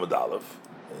Hei Amud Aleph.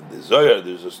 In the Zohar,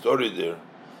 there's a story there.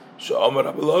 She'omer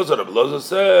Rabbi Loza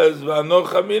says V'anoch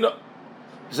Hamina.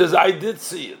 He says, I did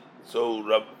see it. So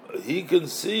he can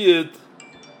see it,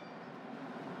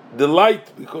 the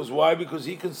light, because why? Because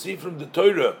he can see from the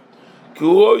Torah.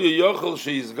 Because he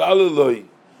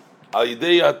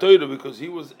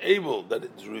was able, that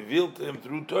it's revealed to him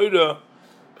through Torah.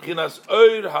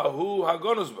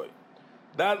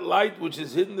 That light which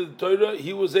is hidden in the Torah,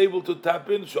 he was able to tap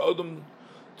in.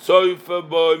 Tzoifa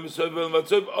boy, Misoifa and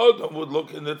Vatzoif, Odom would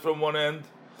look in it from one end,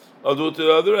 Odom to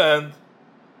the other end.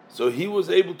 So he was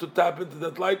able to tap into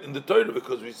that light in the Torah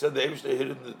because we said the Eibishter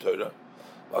hid it in the Torah.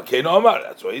 Okay, no, Omar.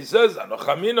 That's why he says,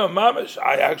 "Anochamino mamish."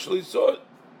 I actually saw it.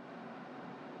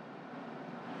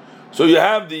 So you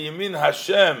have the Yamin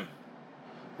Hashem,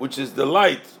 which is the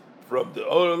light from the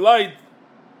other light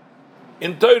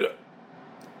in Torah.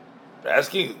 They're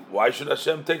asking, why should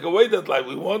Hashem take away that light?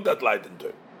 We want that light in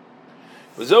Torah.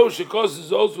 V'zeu shekos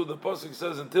is also the pasuk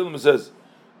says in Tehillim, it says,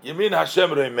 Yamin Hashem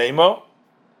reimeimo,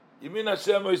 Yamin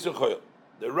Hashem oisechoyel.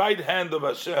 The right hand of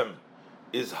Hashem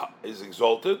is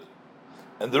exalted,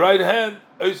 and the right hand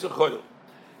oisechoyel.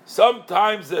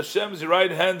 Sometimes Hashem's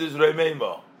right hand is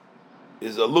reimeimo,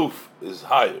 is aloof, is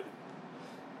higher,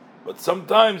 but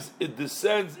sometimes it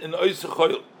descends in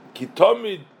oisechoyel.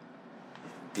 Kitomid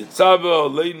yitzava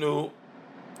aleinu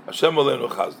Hashem aleinu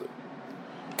chazdo.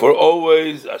 For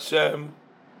always Hashem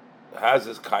has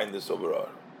His kindness over us,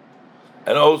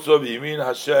 and also Yamin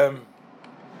Hashem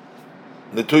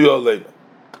netuya aleinu.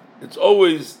 It's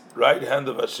always right hand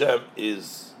of Hashem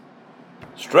is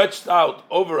stretched out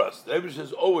over us. The Eibusher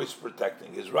is always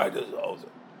protecting. His right is also.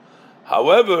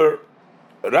 However,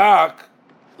 rak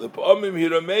lepa'amim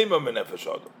hirameima menefesh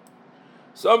adam.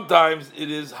 Sometimes it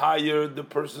is higher the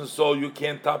person's soul. You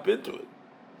can't tap into it.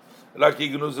 Rak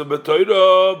ignuza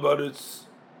b'Torah, but it's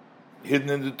hidden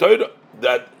in the Torah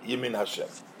that Yamin Hashem.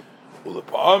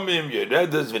 Ulepa'amim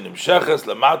yeredes v'nimsheches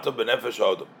lamata b'nefesh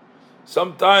adam.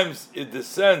 Sometimes it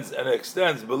descends and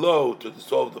extends below to the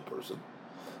soul of the person.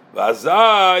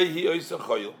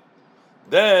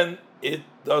 Then it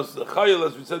does the chayil,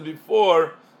 as we said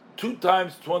before, 2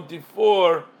 times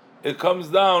 24. It comes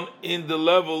down in the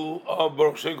level of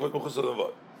Baruch Shem Kol Mechusa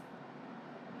Levod.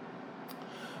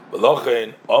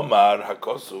 V'lochein Omar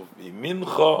Hakosuf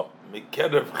Yimincha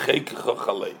Mikerev Cheikecha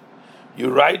Chalei.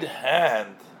 Your right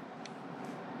hand,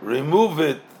 remove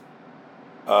it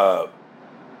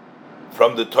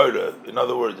from the Torah. In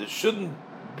other words, it shouldn't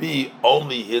be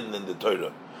only hidden in the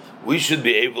Torah. We should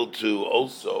be able to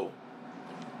also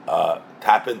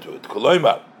tap into it.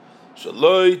 Koloimar,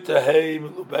 shaloi tahei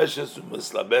melubeshes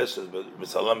u'mislabeshes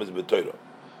misalames b'Torah.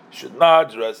 Should not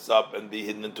dress up and be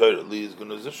hidden in Torah. Li is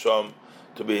gunuz hasham,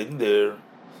 to be hidden there.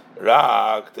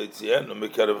 Rak teitzienu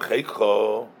mikerev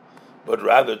cheikho, but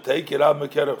rather take it out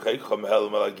mikerev cheikho mehel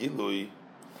malagilui,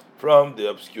 from the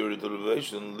obscurity to the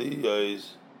revelation. Li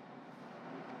is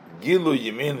Gilu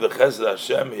Yamin v'Chesed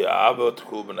Hashem hi'ava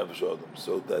tchu b'nefesh adam,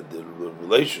 so that the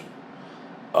revelation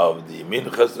of the Yamin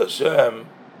Chesed Hashem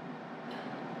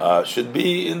should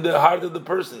be in the heart of the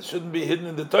person. It shouldn't be hidden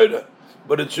in the Torah,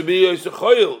 but it should be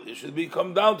Yisrael. It should be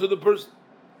come down to the person.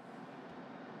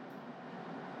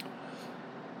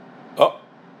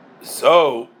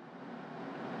 So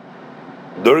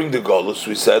during the Golus,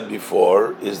 we said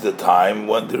before, is the time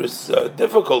when there is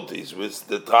difficulties. With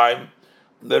the time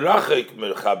Lerachek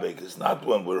merchabek is not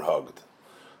when we're hugged,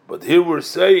 but here we're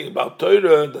saying about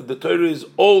Torah that the Torah is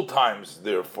all times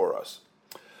there for us.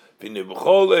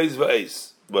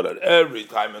 But at every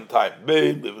time and time,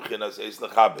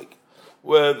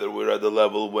 whether we're at the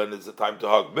level when it's the time to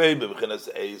hug,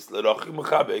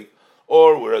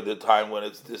 or we're at the time when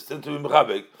it's distant to be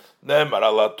mechabek,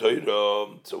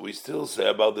 so we still say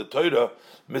about the Torah,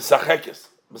 misachekes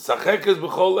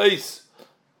b'chol eis,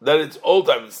 that it's all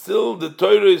time. Still, the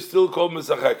Torah is still called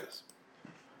Misachekes.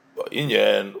 But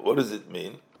Inyan, what does it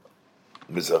mean?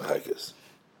 Misachekes.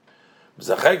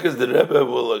 Misachekes, the Rebbe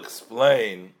will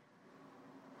explain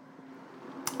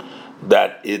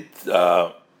that it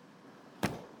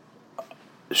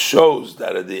shows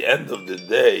that at the end of the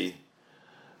day,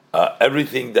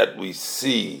 everything that we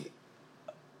see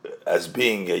as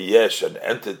being a yesh, an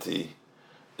entity,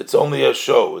 it's only a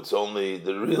show. It's only,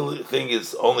 the real thing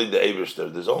is only the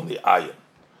Eibishter. There's only Ayin.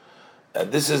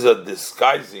 And this is a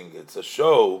disguising. It's a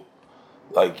show,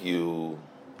 like the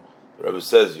Rebbe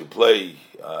says, you play,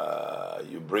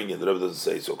 you bring in, the Rebbe doesn't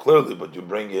say so clearly, but you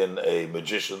bring in a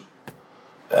magician,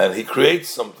 and he creates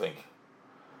something.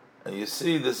 And you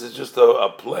see, this is just a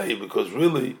play, because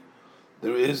really,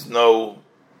 there is no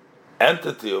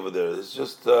entity over there. It's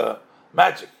just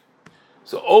magic.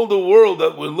 So all the world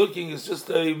that we're looking is just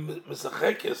a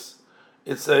misachekes.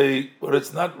 But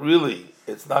it's not really.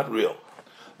 It's not real.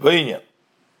 V'inyan.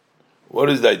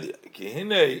 What is the idea?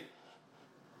 Kihine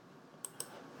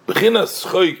b'chinas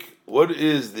schoik. What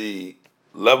is the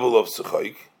level of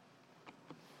schoik?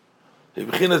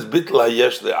 B'chinas bitl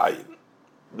hayesh le'ayin.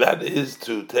 That is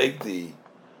to take the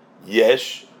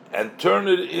yesh and turn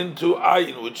it into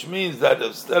ayin, which means that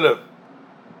instead of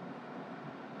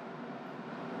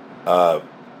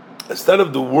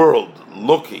the world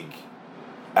looking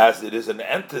as it is an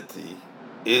entity,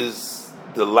 is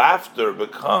the laughter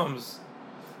becomes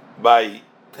by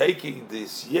taking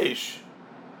this yesh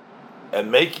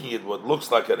and making it what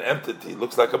looks like an entity,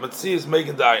 looks like a metzias,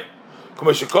 making the ayin.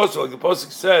 Like the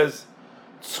pasuk says,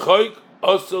 "Tzchoik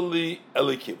osoli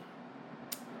elikim."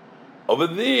 Over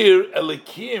there,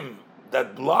 elikim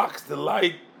that blocks the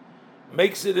light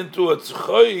makes it into a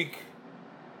tzchoik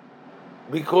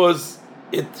because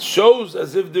it shows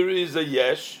as if there is a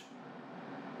yesh.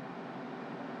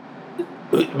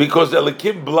 Because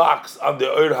elikim blocks on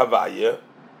the Oir Havaya,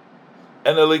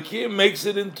 and elikim makes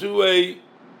it into a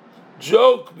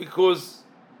joke because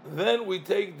then we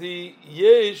take the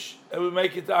yesh and we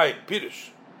make it ayin, pirush.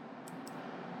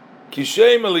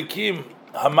 Kishem elikim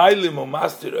hamaylim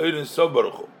umastir oirin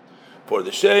sobaruchu. For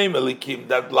the shame elikim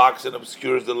that blocks and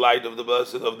obscures the light of the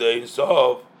blessed of the Ein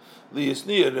Sof,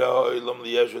 liyisniyah oilam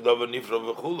liyesh v'davar nifra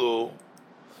v'chulu,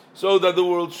 so that the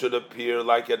world should appear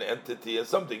like an entity and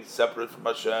something separate from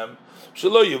Hashem.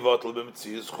 Shelo yivotel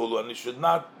b'metzias chulu, and it should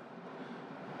not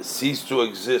cease to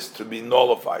exist, to be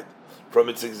nullified from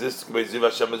its existence,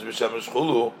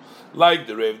 like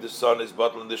the ray of the sun is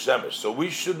bottled in the shemesh. So we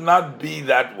should not be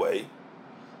that way.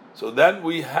 So then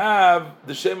we have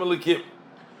the Shem Elikim.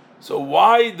 So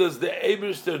why does the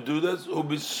Eibishter do this?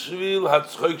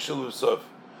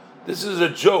 This is a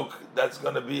joke that's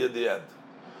going to be at the end.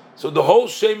 So the whole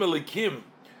Shem Elikim,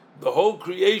 the whole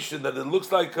creation, that it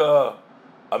looks like a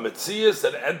metzias,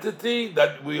 an entity,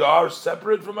 that we are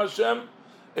separate from Hashem,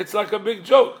 it's like a big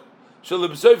joke. Because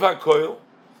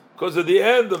at the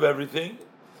end of everything,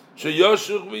 because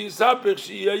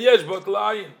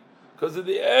at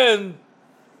the end,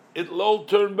 it'll all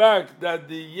turn back that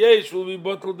the yesh will be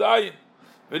bottled dayin,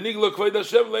 and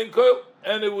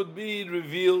it would be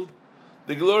revealed,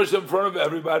 the glory in front of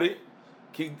everybody.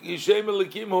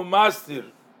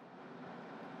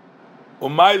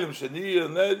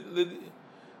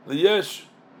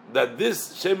 That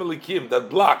this Shem Elikim that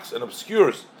blocks and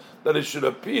obscures that it should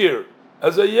appear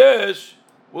as a yesh,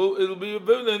 it'll be a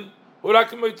villain.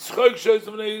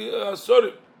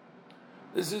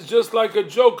 This is just like a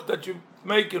joke that you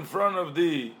make in front of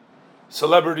the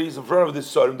celebrities, in front of the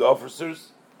sorim, the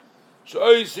officers,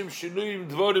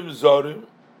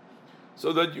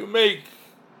 so that you make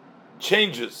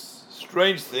changes,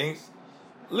 strange things,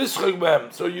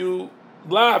 so you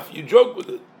laugh, you joke with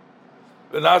it.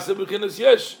 It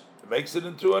makes it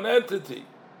into an entity.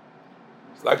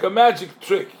 It's like a magic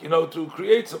trick, to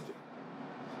create something.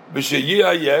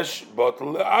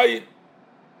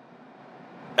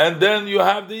 And then you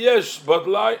have the yesh,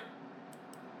 but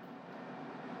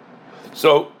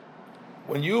so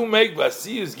when you make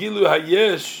vasiyus gilu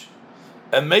hayesh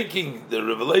and making the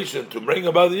revelation to bring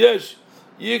about the yesh,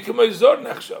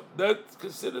 that's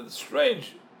considered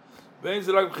strange.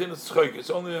 It's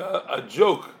only a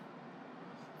joke.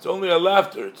 It's only a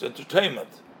laughter. It's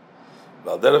entertainment.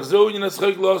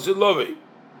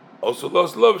 Also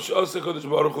lost love.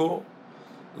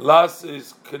 Last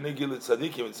is kenigil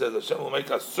tzadikim. It says Hashem will make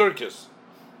a circus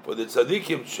for the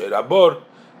tzadikim. Sheirabor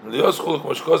liyoschul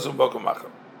k'moshkosim bokum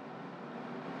macham.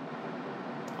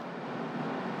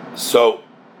 So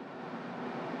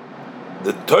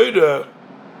the Torah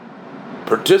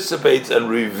participates and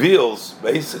reveals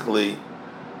basically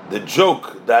the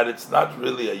joke that it's not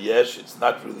really a yesh, it's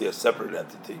not really a separate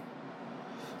entity.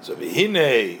 So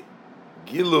v'hinei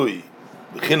gilui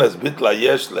b'chinas bitla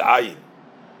yesh le'ayin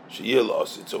she'yeh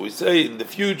lost. So we say in the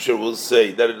future we'll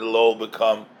say that it'll all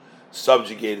become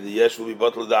subjugated. The yesh will be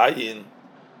batal da'ayin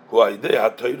hu ha'idei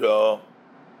ha'torah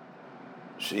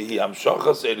shehi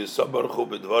amshachas eris sabaruchu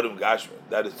b'dvarim gashmim.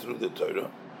 That is through the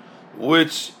Torah,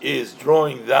 which is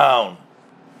drawing down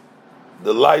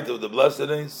the light of the Blessed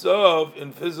Ein Sof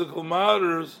in physical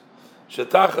matters,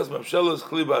 shetachas memshelas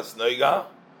klibas noiga,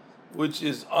 which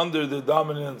is under the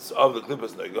dominance of the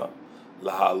klibas noiga,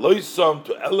 lahaloisam,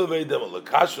 to elevate them,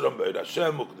 lekashram be'ed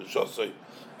Hashem u'kedushosoi,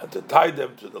 and to tie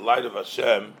them to the light of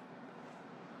Hashem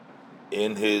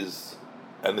in His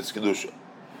and His kedusha.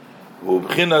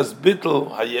 V'ubchinas bitl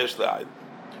hayesh le'ayin,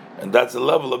 and that's the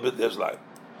level of bitl yesh le'ayin.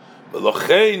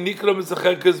 V'lochei nikra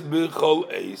mitzachekes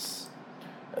b'chol eis.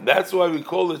 And that's why we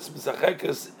call it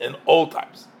Misachekes in all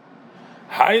times.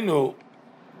 Hainu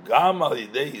gam al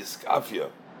yidei iskafia.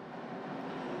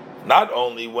 Not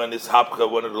only when it's hapcha,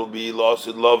 when it will be lost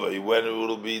in love, when it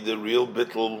will be the real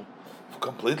bittul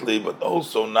completely, but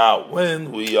also now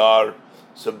when we are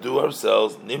subdue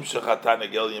ourselves, nimshachatan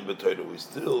egelium b'toyra, we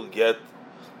still get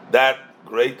that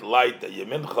great light that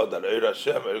yemincha, that eir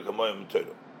Hashem, eir kamoyim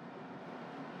b'toyra.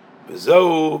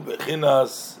 V'zohu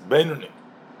bechinas beinunim.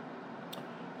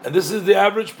 And this is the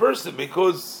average person,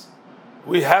 because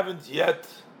we haven't yet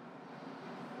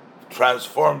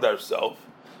transformed ourselves.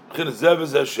 They're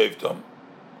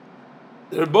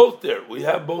both there. We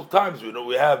have both times.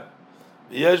 We have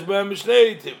Yesh B'hem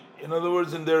Mishnei. In other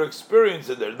words, in their experience,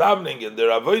 in their davening, in their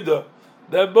avodah,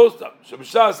 they have both times. The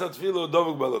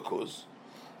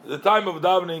time of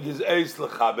davening is Eis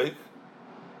L'Chabek,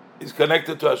 is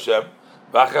connected to Hashem,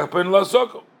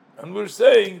 and we're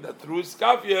saying that through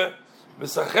Iskafia,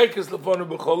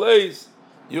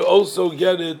 you also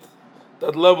get it,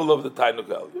 that level of the Tainuk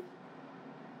Elyon.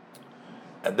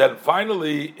 And then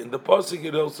finally, in the Pasuk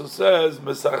it also says,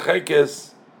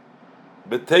 Mesachekes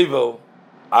B'Tevel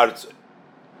Artzei,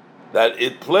 that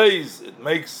it plays, it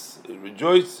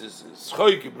rejoices, it's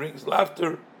choik, it brings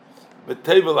laughter,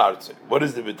 B'Tevel Artzei. What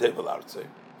is the B'Tevel Artzei?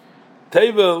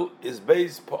 Tevel is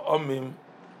based Pa'amim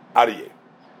Aryeh.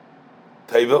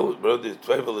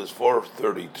 Tevel is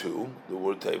 432, the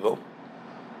word Tevel,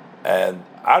 and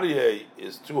Aryeh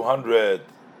is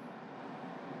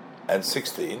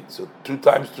 216, so 2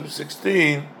 times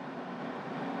 216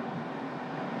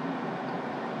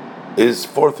 is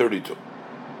 432.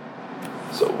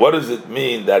 So what does it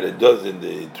mean that it does in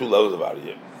the 2 levels of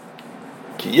Aryeh?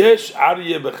 Ki yesh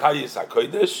Aryeh b'chayis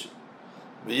HaKodesh,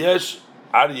 v'yesh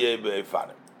Aryeh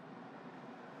b'Efanim.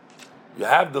 You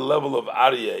have the level of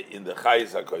Aryeh in the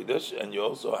Chayis HaKodesh, and you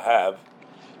also have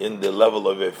in the level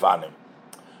of Efanim.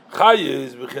 Chayis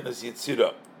is b'chinas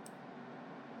Yitzira.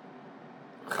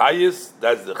 Chayis,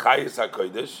 that's the Chayis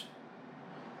HaKodesh,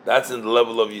 that's in the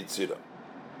level of Yitzira.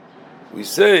 We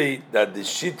say that the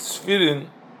Shit Sfirin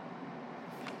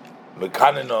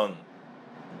Mekaninon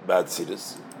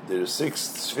B'Atziris, there are 6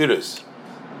 spheres,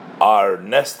 are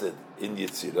nested in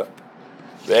Yitzira.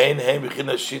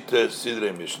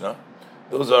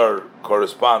 Those are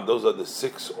the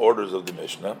 6 orders of the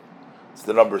Mishnah. It's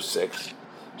the number 6.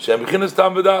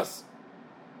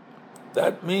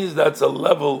 That means that's a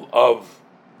level of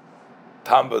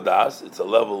Tambadas, it's a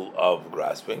level of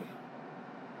grasping,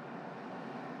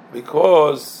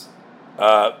 because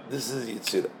this is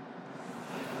Yitzira.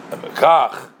 And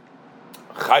Mekach,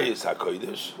 Chayis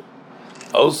HaKodesh,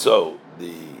 also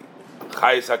the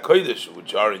Chayis HaKodesh,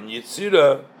 which are in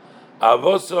Yitzira,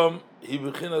 Avosam hi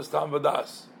b'chinas tam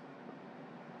v'das.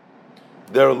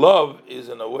 Their love is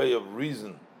in a way of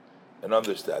reason and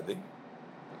understanding.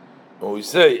 When we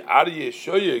say Aryeh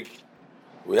Shoyeg,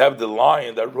 we have the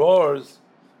lion that roars.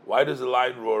 Why does the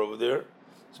lion roar over there?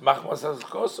 It's machmas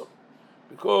haskosom,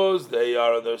 because they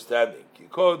are understanding. Ki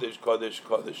kodesh, kodesh,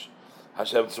 kodesh.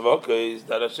 Hashem tzvaka is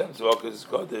that Hashem tzvaka is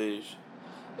kodesh.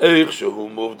 Eich shehu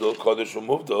muvdal, kodesh hu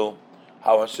muvdal.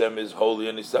 How Hashem is holy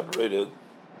and is separated.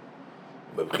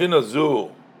 And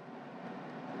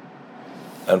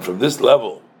from this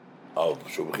level of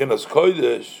Shubchinas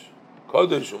Kodesh,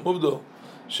 Kodesh Umuvdal,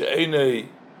 She'enei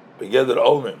Begeder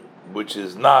Omim, which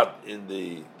is not in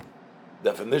the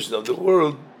definition of the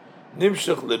world,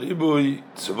 Nimshach Leribui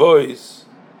Tzvois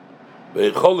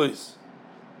Beicholis,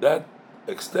 that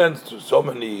extends to so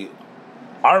many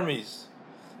armies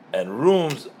and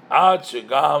rooms, Ad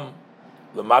Shegam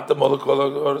Lamata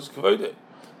Molekol Oros Kvoide,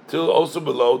 till also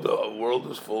below the world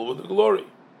is full with the glory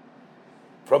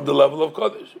from the level of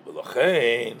Kodesh.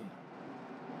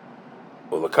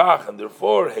 And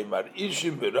therefore,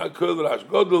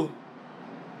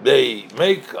 they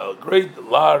make a great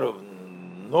lot of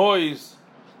noise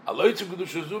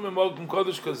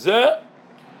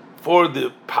for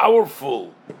the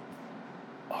powerful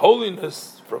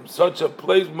holiness from such a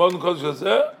place,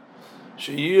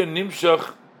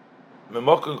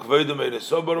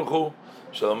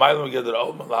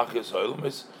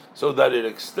 so that it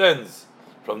extends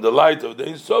from the light of the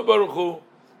Ein Sof Baruch Hu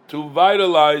to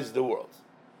vitalize the world.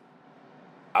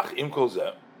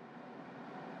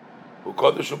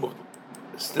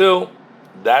 Still,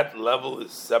 that level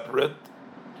is separate,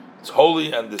 it's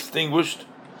holy and distinguished.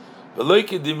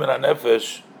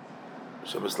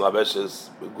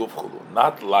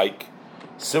 Not like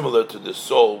similar to the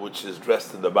soul which is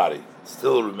dressed in the body, it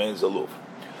still remains aloof.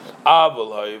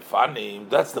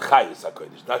 That's the Chayis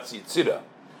HaKodesh, that's Yitzira.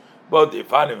 But the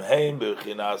Ifanim Heim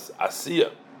B'chinas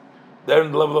Asiya, they're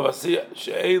in the level of Asiya.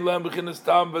 She'elam B'chinas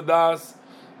Tam V'das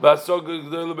V'asog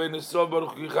G'dol B'nei Sof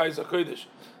Baruch Hu Chayis HaKodesh.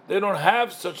 They don't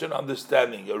have such an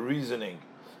understanding, a reasoning,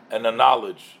 and a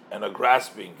knowledge, and a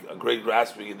grasping, a great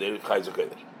grasping in the Chayis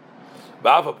HaKodesh.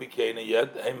 Ba'afa Pikeina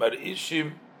yet Heim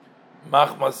Ishim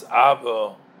Machmas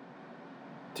Ava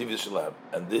Tivus Shalem,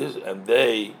 and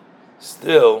they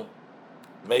still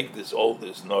make all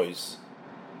this noise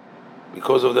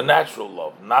because of the natural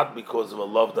love, not because of a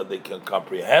love that they can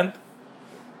comprehend,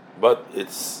 but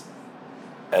it's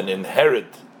an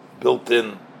inherent,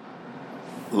 built-in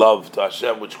love to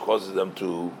Hashem which causes them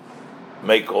to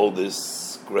make all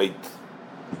this great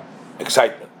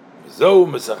excitement. So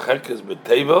Mesachekes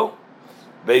B'Tevel,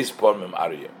 Beis Pormim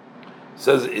Aryeh.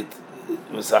 Says it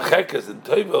Mesachekes in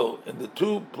Tevel in the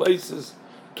two places,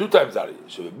 two times Aryeh.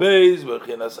 Shebebeis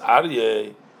B'Chinas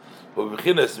Aryeh,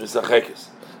 B'Chinas Mesachekes.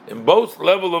 In both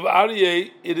level of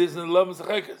Aryeh, it is in love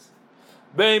Mesachekes.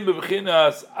 Bein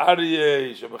B'Chinas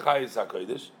Aryeh Shebechayis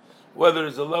HaKodesh, whether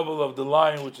it's a level of the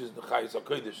line which is the Chayis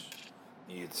HaKodesh,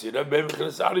 Yitzira Bein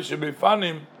B'Chinas Aryeh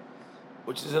Shebefanim,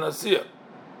 which is an Asiyah.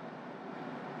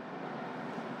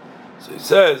 So he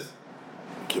says,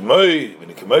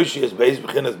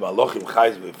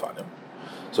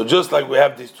 so just like we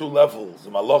have these two levels, the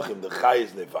Malachim, the Chayis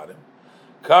Nefanim,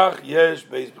 Kach yesh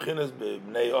beis b'chinas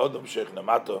b'nei Adam sheich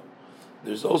namato.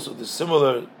 There's also the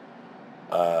similar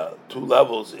two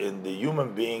levels in the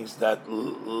human beings that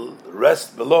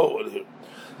rest below.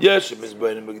 Yesh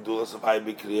mizbein b'gedulas of Hay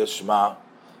b'kriyas Shema.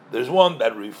 There's one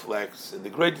that reflects in the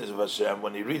greatness of Hashem.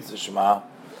 When he reads the Shema,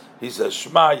 he says,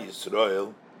 Shema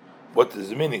Yisrael. What is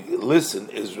the meaning? Listen,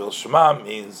 Israel. Shema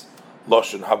means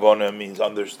Lashon Havana, means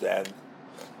understand.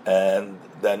 And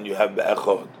then you have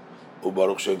Be'echad.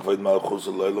 Ubaruch Shem Kavod Malchus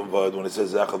L'Olam V'ad. When it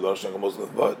says Echad, Baruch Shem Kavod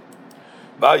L'Olam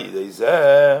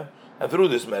V'ad. And through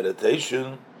this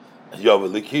meditation,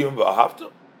 Yavelikiyum V'ahavta.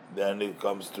 Then it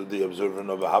comes to the observance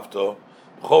of Ahavta.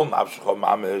 B'chol Nafshecha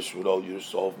Mamish, with all your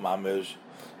soul Mamish.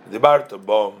 Dibarta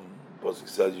Bom. Pasuk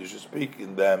says you should speak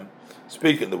in them.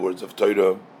 Speak in the words of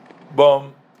Torah.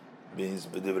 Bom means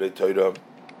b'divrei Torah,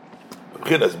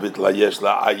 b'chinas bitla yesh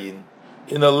la'ayin,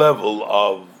 in a level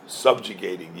of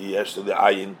subjugating yesh to the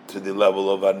ayin to the level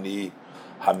of ani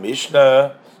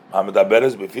hamishna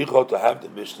hamadaberes b'ficho, to have the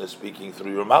Mishnah speaking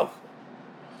through your mouth,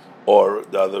 or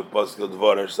the other pasuk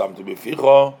dvarer sam to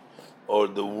b'ficho, or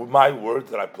my words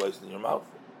that I placed in your mouth.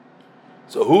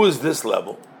 So who is this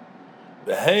level?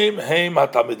 V'heim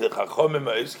hatamidei chachomim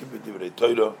ha'iskim b'divrei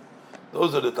Torah.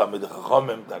 Those are the Talmidei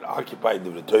Chachamim that occupy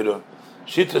the Torah.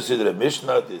 Shita Sidra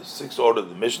Mishnah, the sixth order of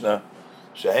the Mishnah.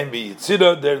 Shehem Bi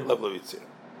Yitzira, they're in level of Yitzira.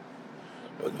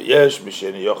 But V'yesh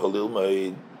Misheni Yochel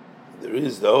Ilmaid, there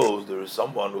is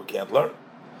someone who can't learn.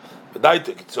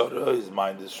 V'daita Kitzora, his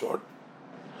mind is short.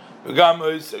 V'gam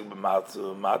Oisek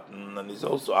B'matzu Matan, and he's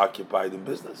also occupied in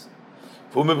business.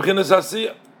 V'u Mebchinas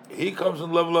Asiyah, he comes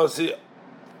from the level of Asiyah.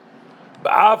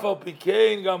 B'afal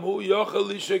Pikein Gam Hu Yochel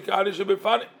Lishek Arish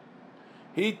B'fanim.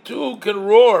 He too can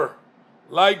roar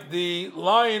like the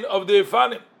lion of the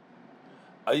Efanim.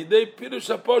 Through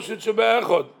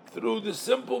the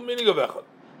simple meaning of Echad,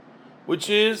 which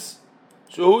is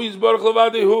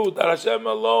that Hashem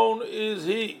alone is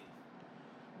He.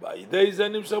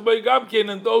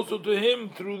 And also to Him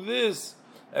through this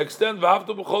extent with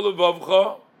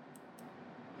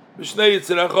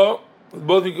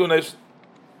both inclinations.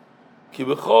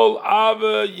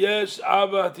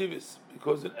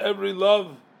 Because in every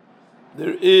love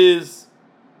there is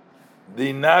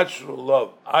the natural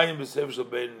love. Ayin b'sev shel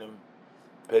beinim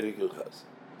perikul chas.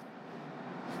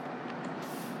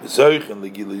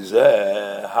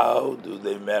 How do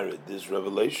they merit this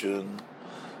revelation?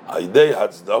 Aidei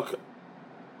hatzdaka,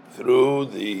 through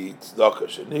the tzedakah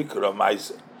shenikra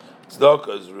ma'isa.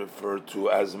 Tzedakah is referred to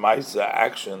as ma'isa,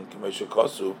 action. K'mesha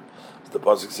kosuv, the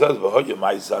pasuk says, "V'hoya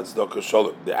ma'isa tzedakah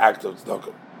shalom," the act of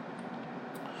tzedakah.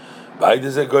 And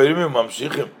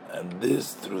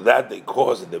this, through that, they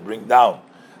cause and they bring down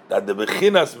that the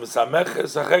bechinas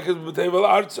misameches hachekes b'tevel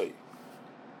artzoi,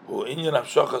 who inyan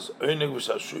hamshachas oinig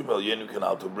v'shashuim el yenim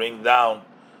kanal, to bring down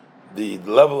the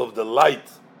level of the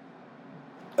light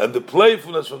and the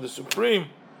playfulness from the Supreme,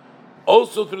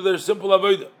 also through their simple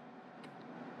avodah.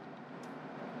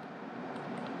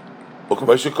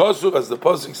 As the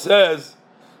pasuk says,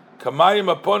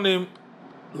 "Kamayim aponim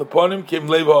leponim kim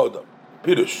leva odam."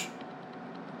 Pirush.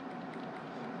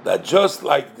 That just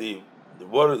like the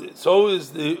water, so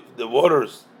is the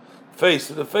water's face.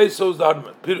 So the face, so is the heart of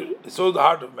man. Pirush, so is the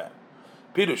heart of man.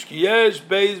 Pirush ki yesh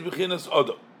beis b'chinas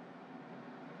odam.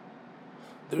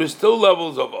 There is still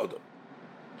levels of odam.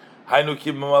 Hainu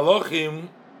ki b'malachim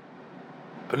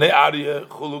pnei aryeh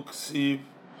chuluk siv.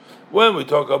 When we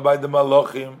talk about the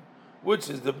malachim, which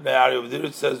is the pnei aryeh, there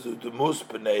it says the mus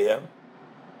pneihem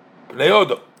pnei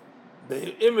odam.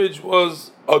 The image was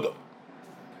odam.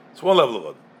 It's one level of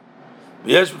odam.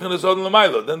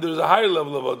 Then there's a higher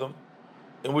level of Odom,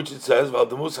 in which it says, "Val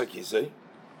demus hakisei,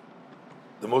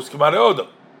 demus kimare Odom."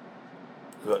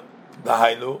 The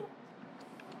hainu,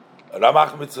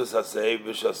 ramach mitzvos hasei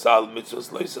v'shasal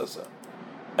mitzvos loisasa,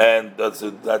 and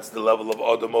that's the level of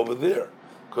Odom over there,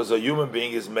 because a human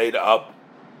being is made up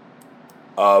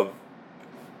of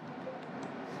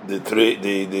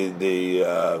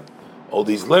all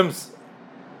these limbs,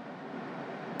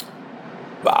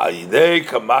 Va'idei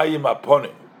kamayim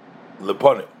aponim,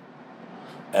 leponim,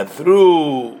 and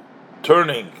through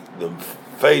turning the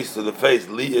face to the face,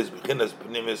 liyes b'chinas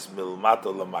pnimis milmata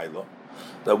lamaylo,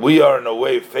 that we are in a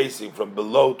way facing from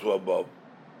below to above.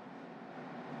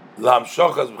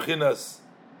 L'hamshochas b'chinas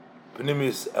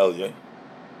pnimis elyon.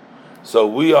 So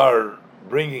we are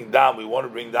bringing down. We want to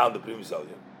bring down the pnimis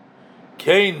elyon.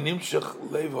 Kein nimshach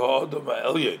leiv ha'odam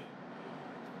ha'elyon.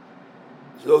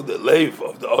 So the leiv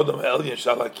of the odam ha'elyon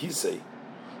shalakisei,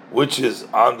 which is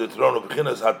on the throne of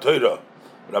b'chinas ha'toira,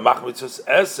 Ramach mitzvahs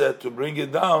eseh, to bring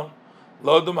it down,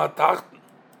 l'odam ha'tachten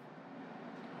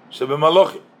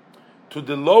shebemalochim, to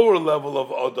the lower level of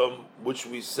odam, which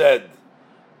we said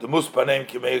the muspaneim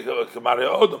k'mei k'marei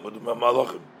odam with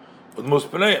malochim with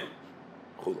muspaneim.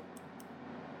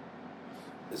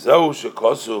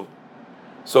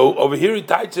 So over here it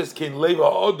teaches kin leva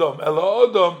odom ela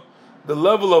odom, the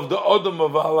level of the odom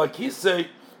of halakisei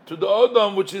to the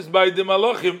odom which is by the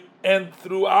malachim, and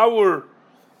through our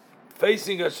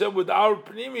facing Hashem with our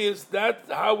pnimius,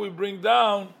 that's how we bring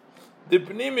down the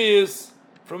pnimius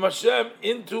from Hashem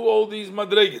into all these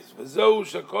madregas. V'zeu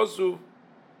shakosu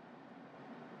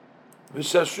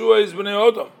v'shashua is b'nei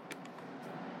odom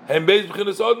hem beis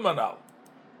b'chinas odom anal.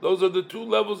 Those are the two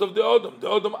levels of the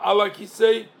odom ala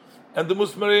kisei, and the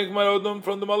musmarei odom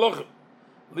from the malachim.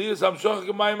 Liyas hamshoch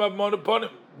k'mayim abmon upon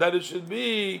him, that it should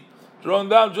be drawn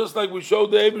down just like we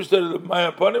showed the Eibishter of mayim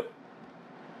upon him.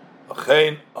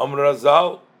 Achein Amr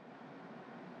Razal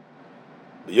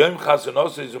b'yom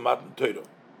chasanos is matan Torah.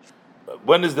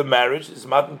 When is the marriage? It's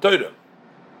matan Torah.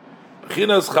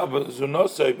 B'chinas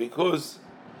chasanosei, because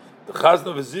the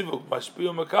chazna v'zivuk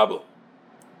mashpiu makabel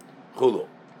chulu.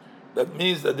 That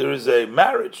means that there is a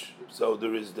marriage. So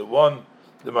there is the one,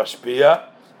 the mashpia,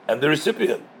 and the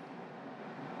recipient.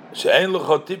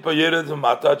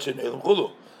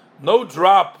 No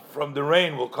drop from the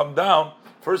rain will come down.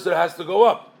 First it has to go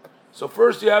up. So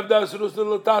first you have the asrus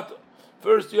latata.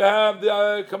 First you have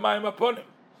the kamayim upon him,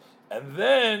 and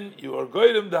then you are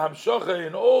goyim the hamshocha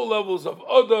in all levels of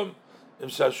odom, im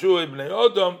shashu ibnei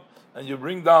odom, and you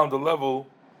bring down the level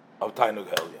of tainug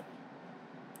helya.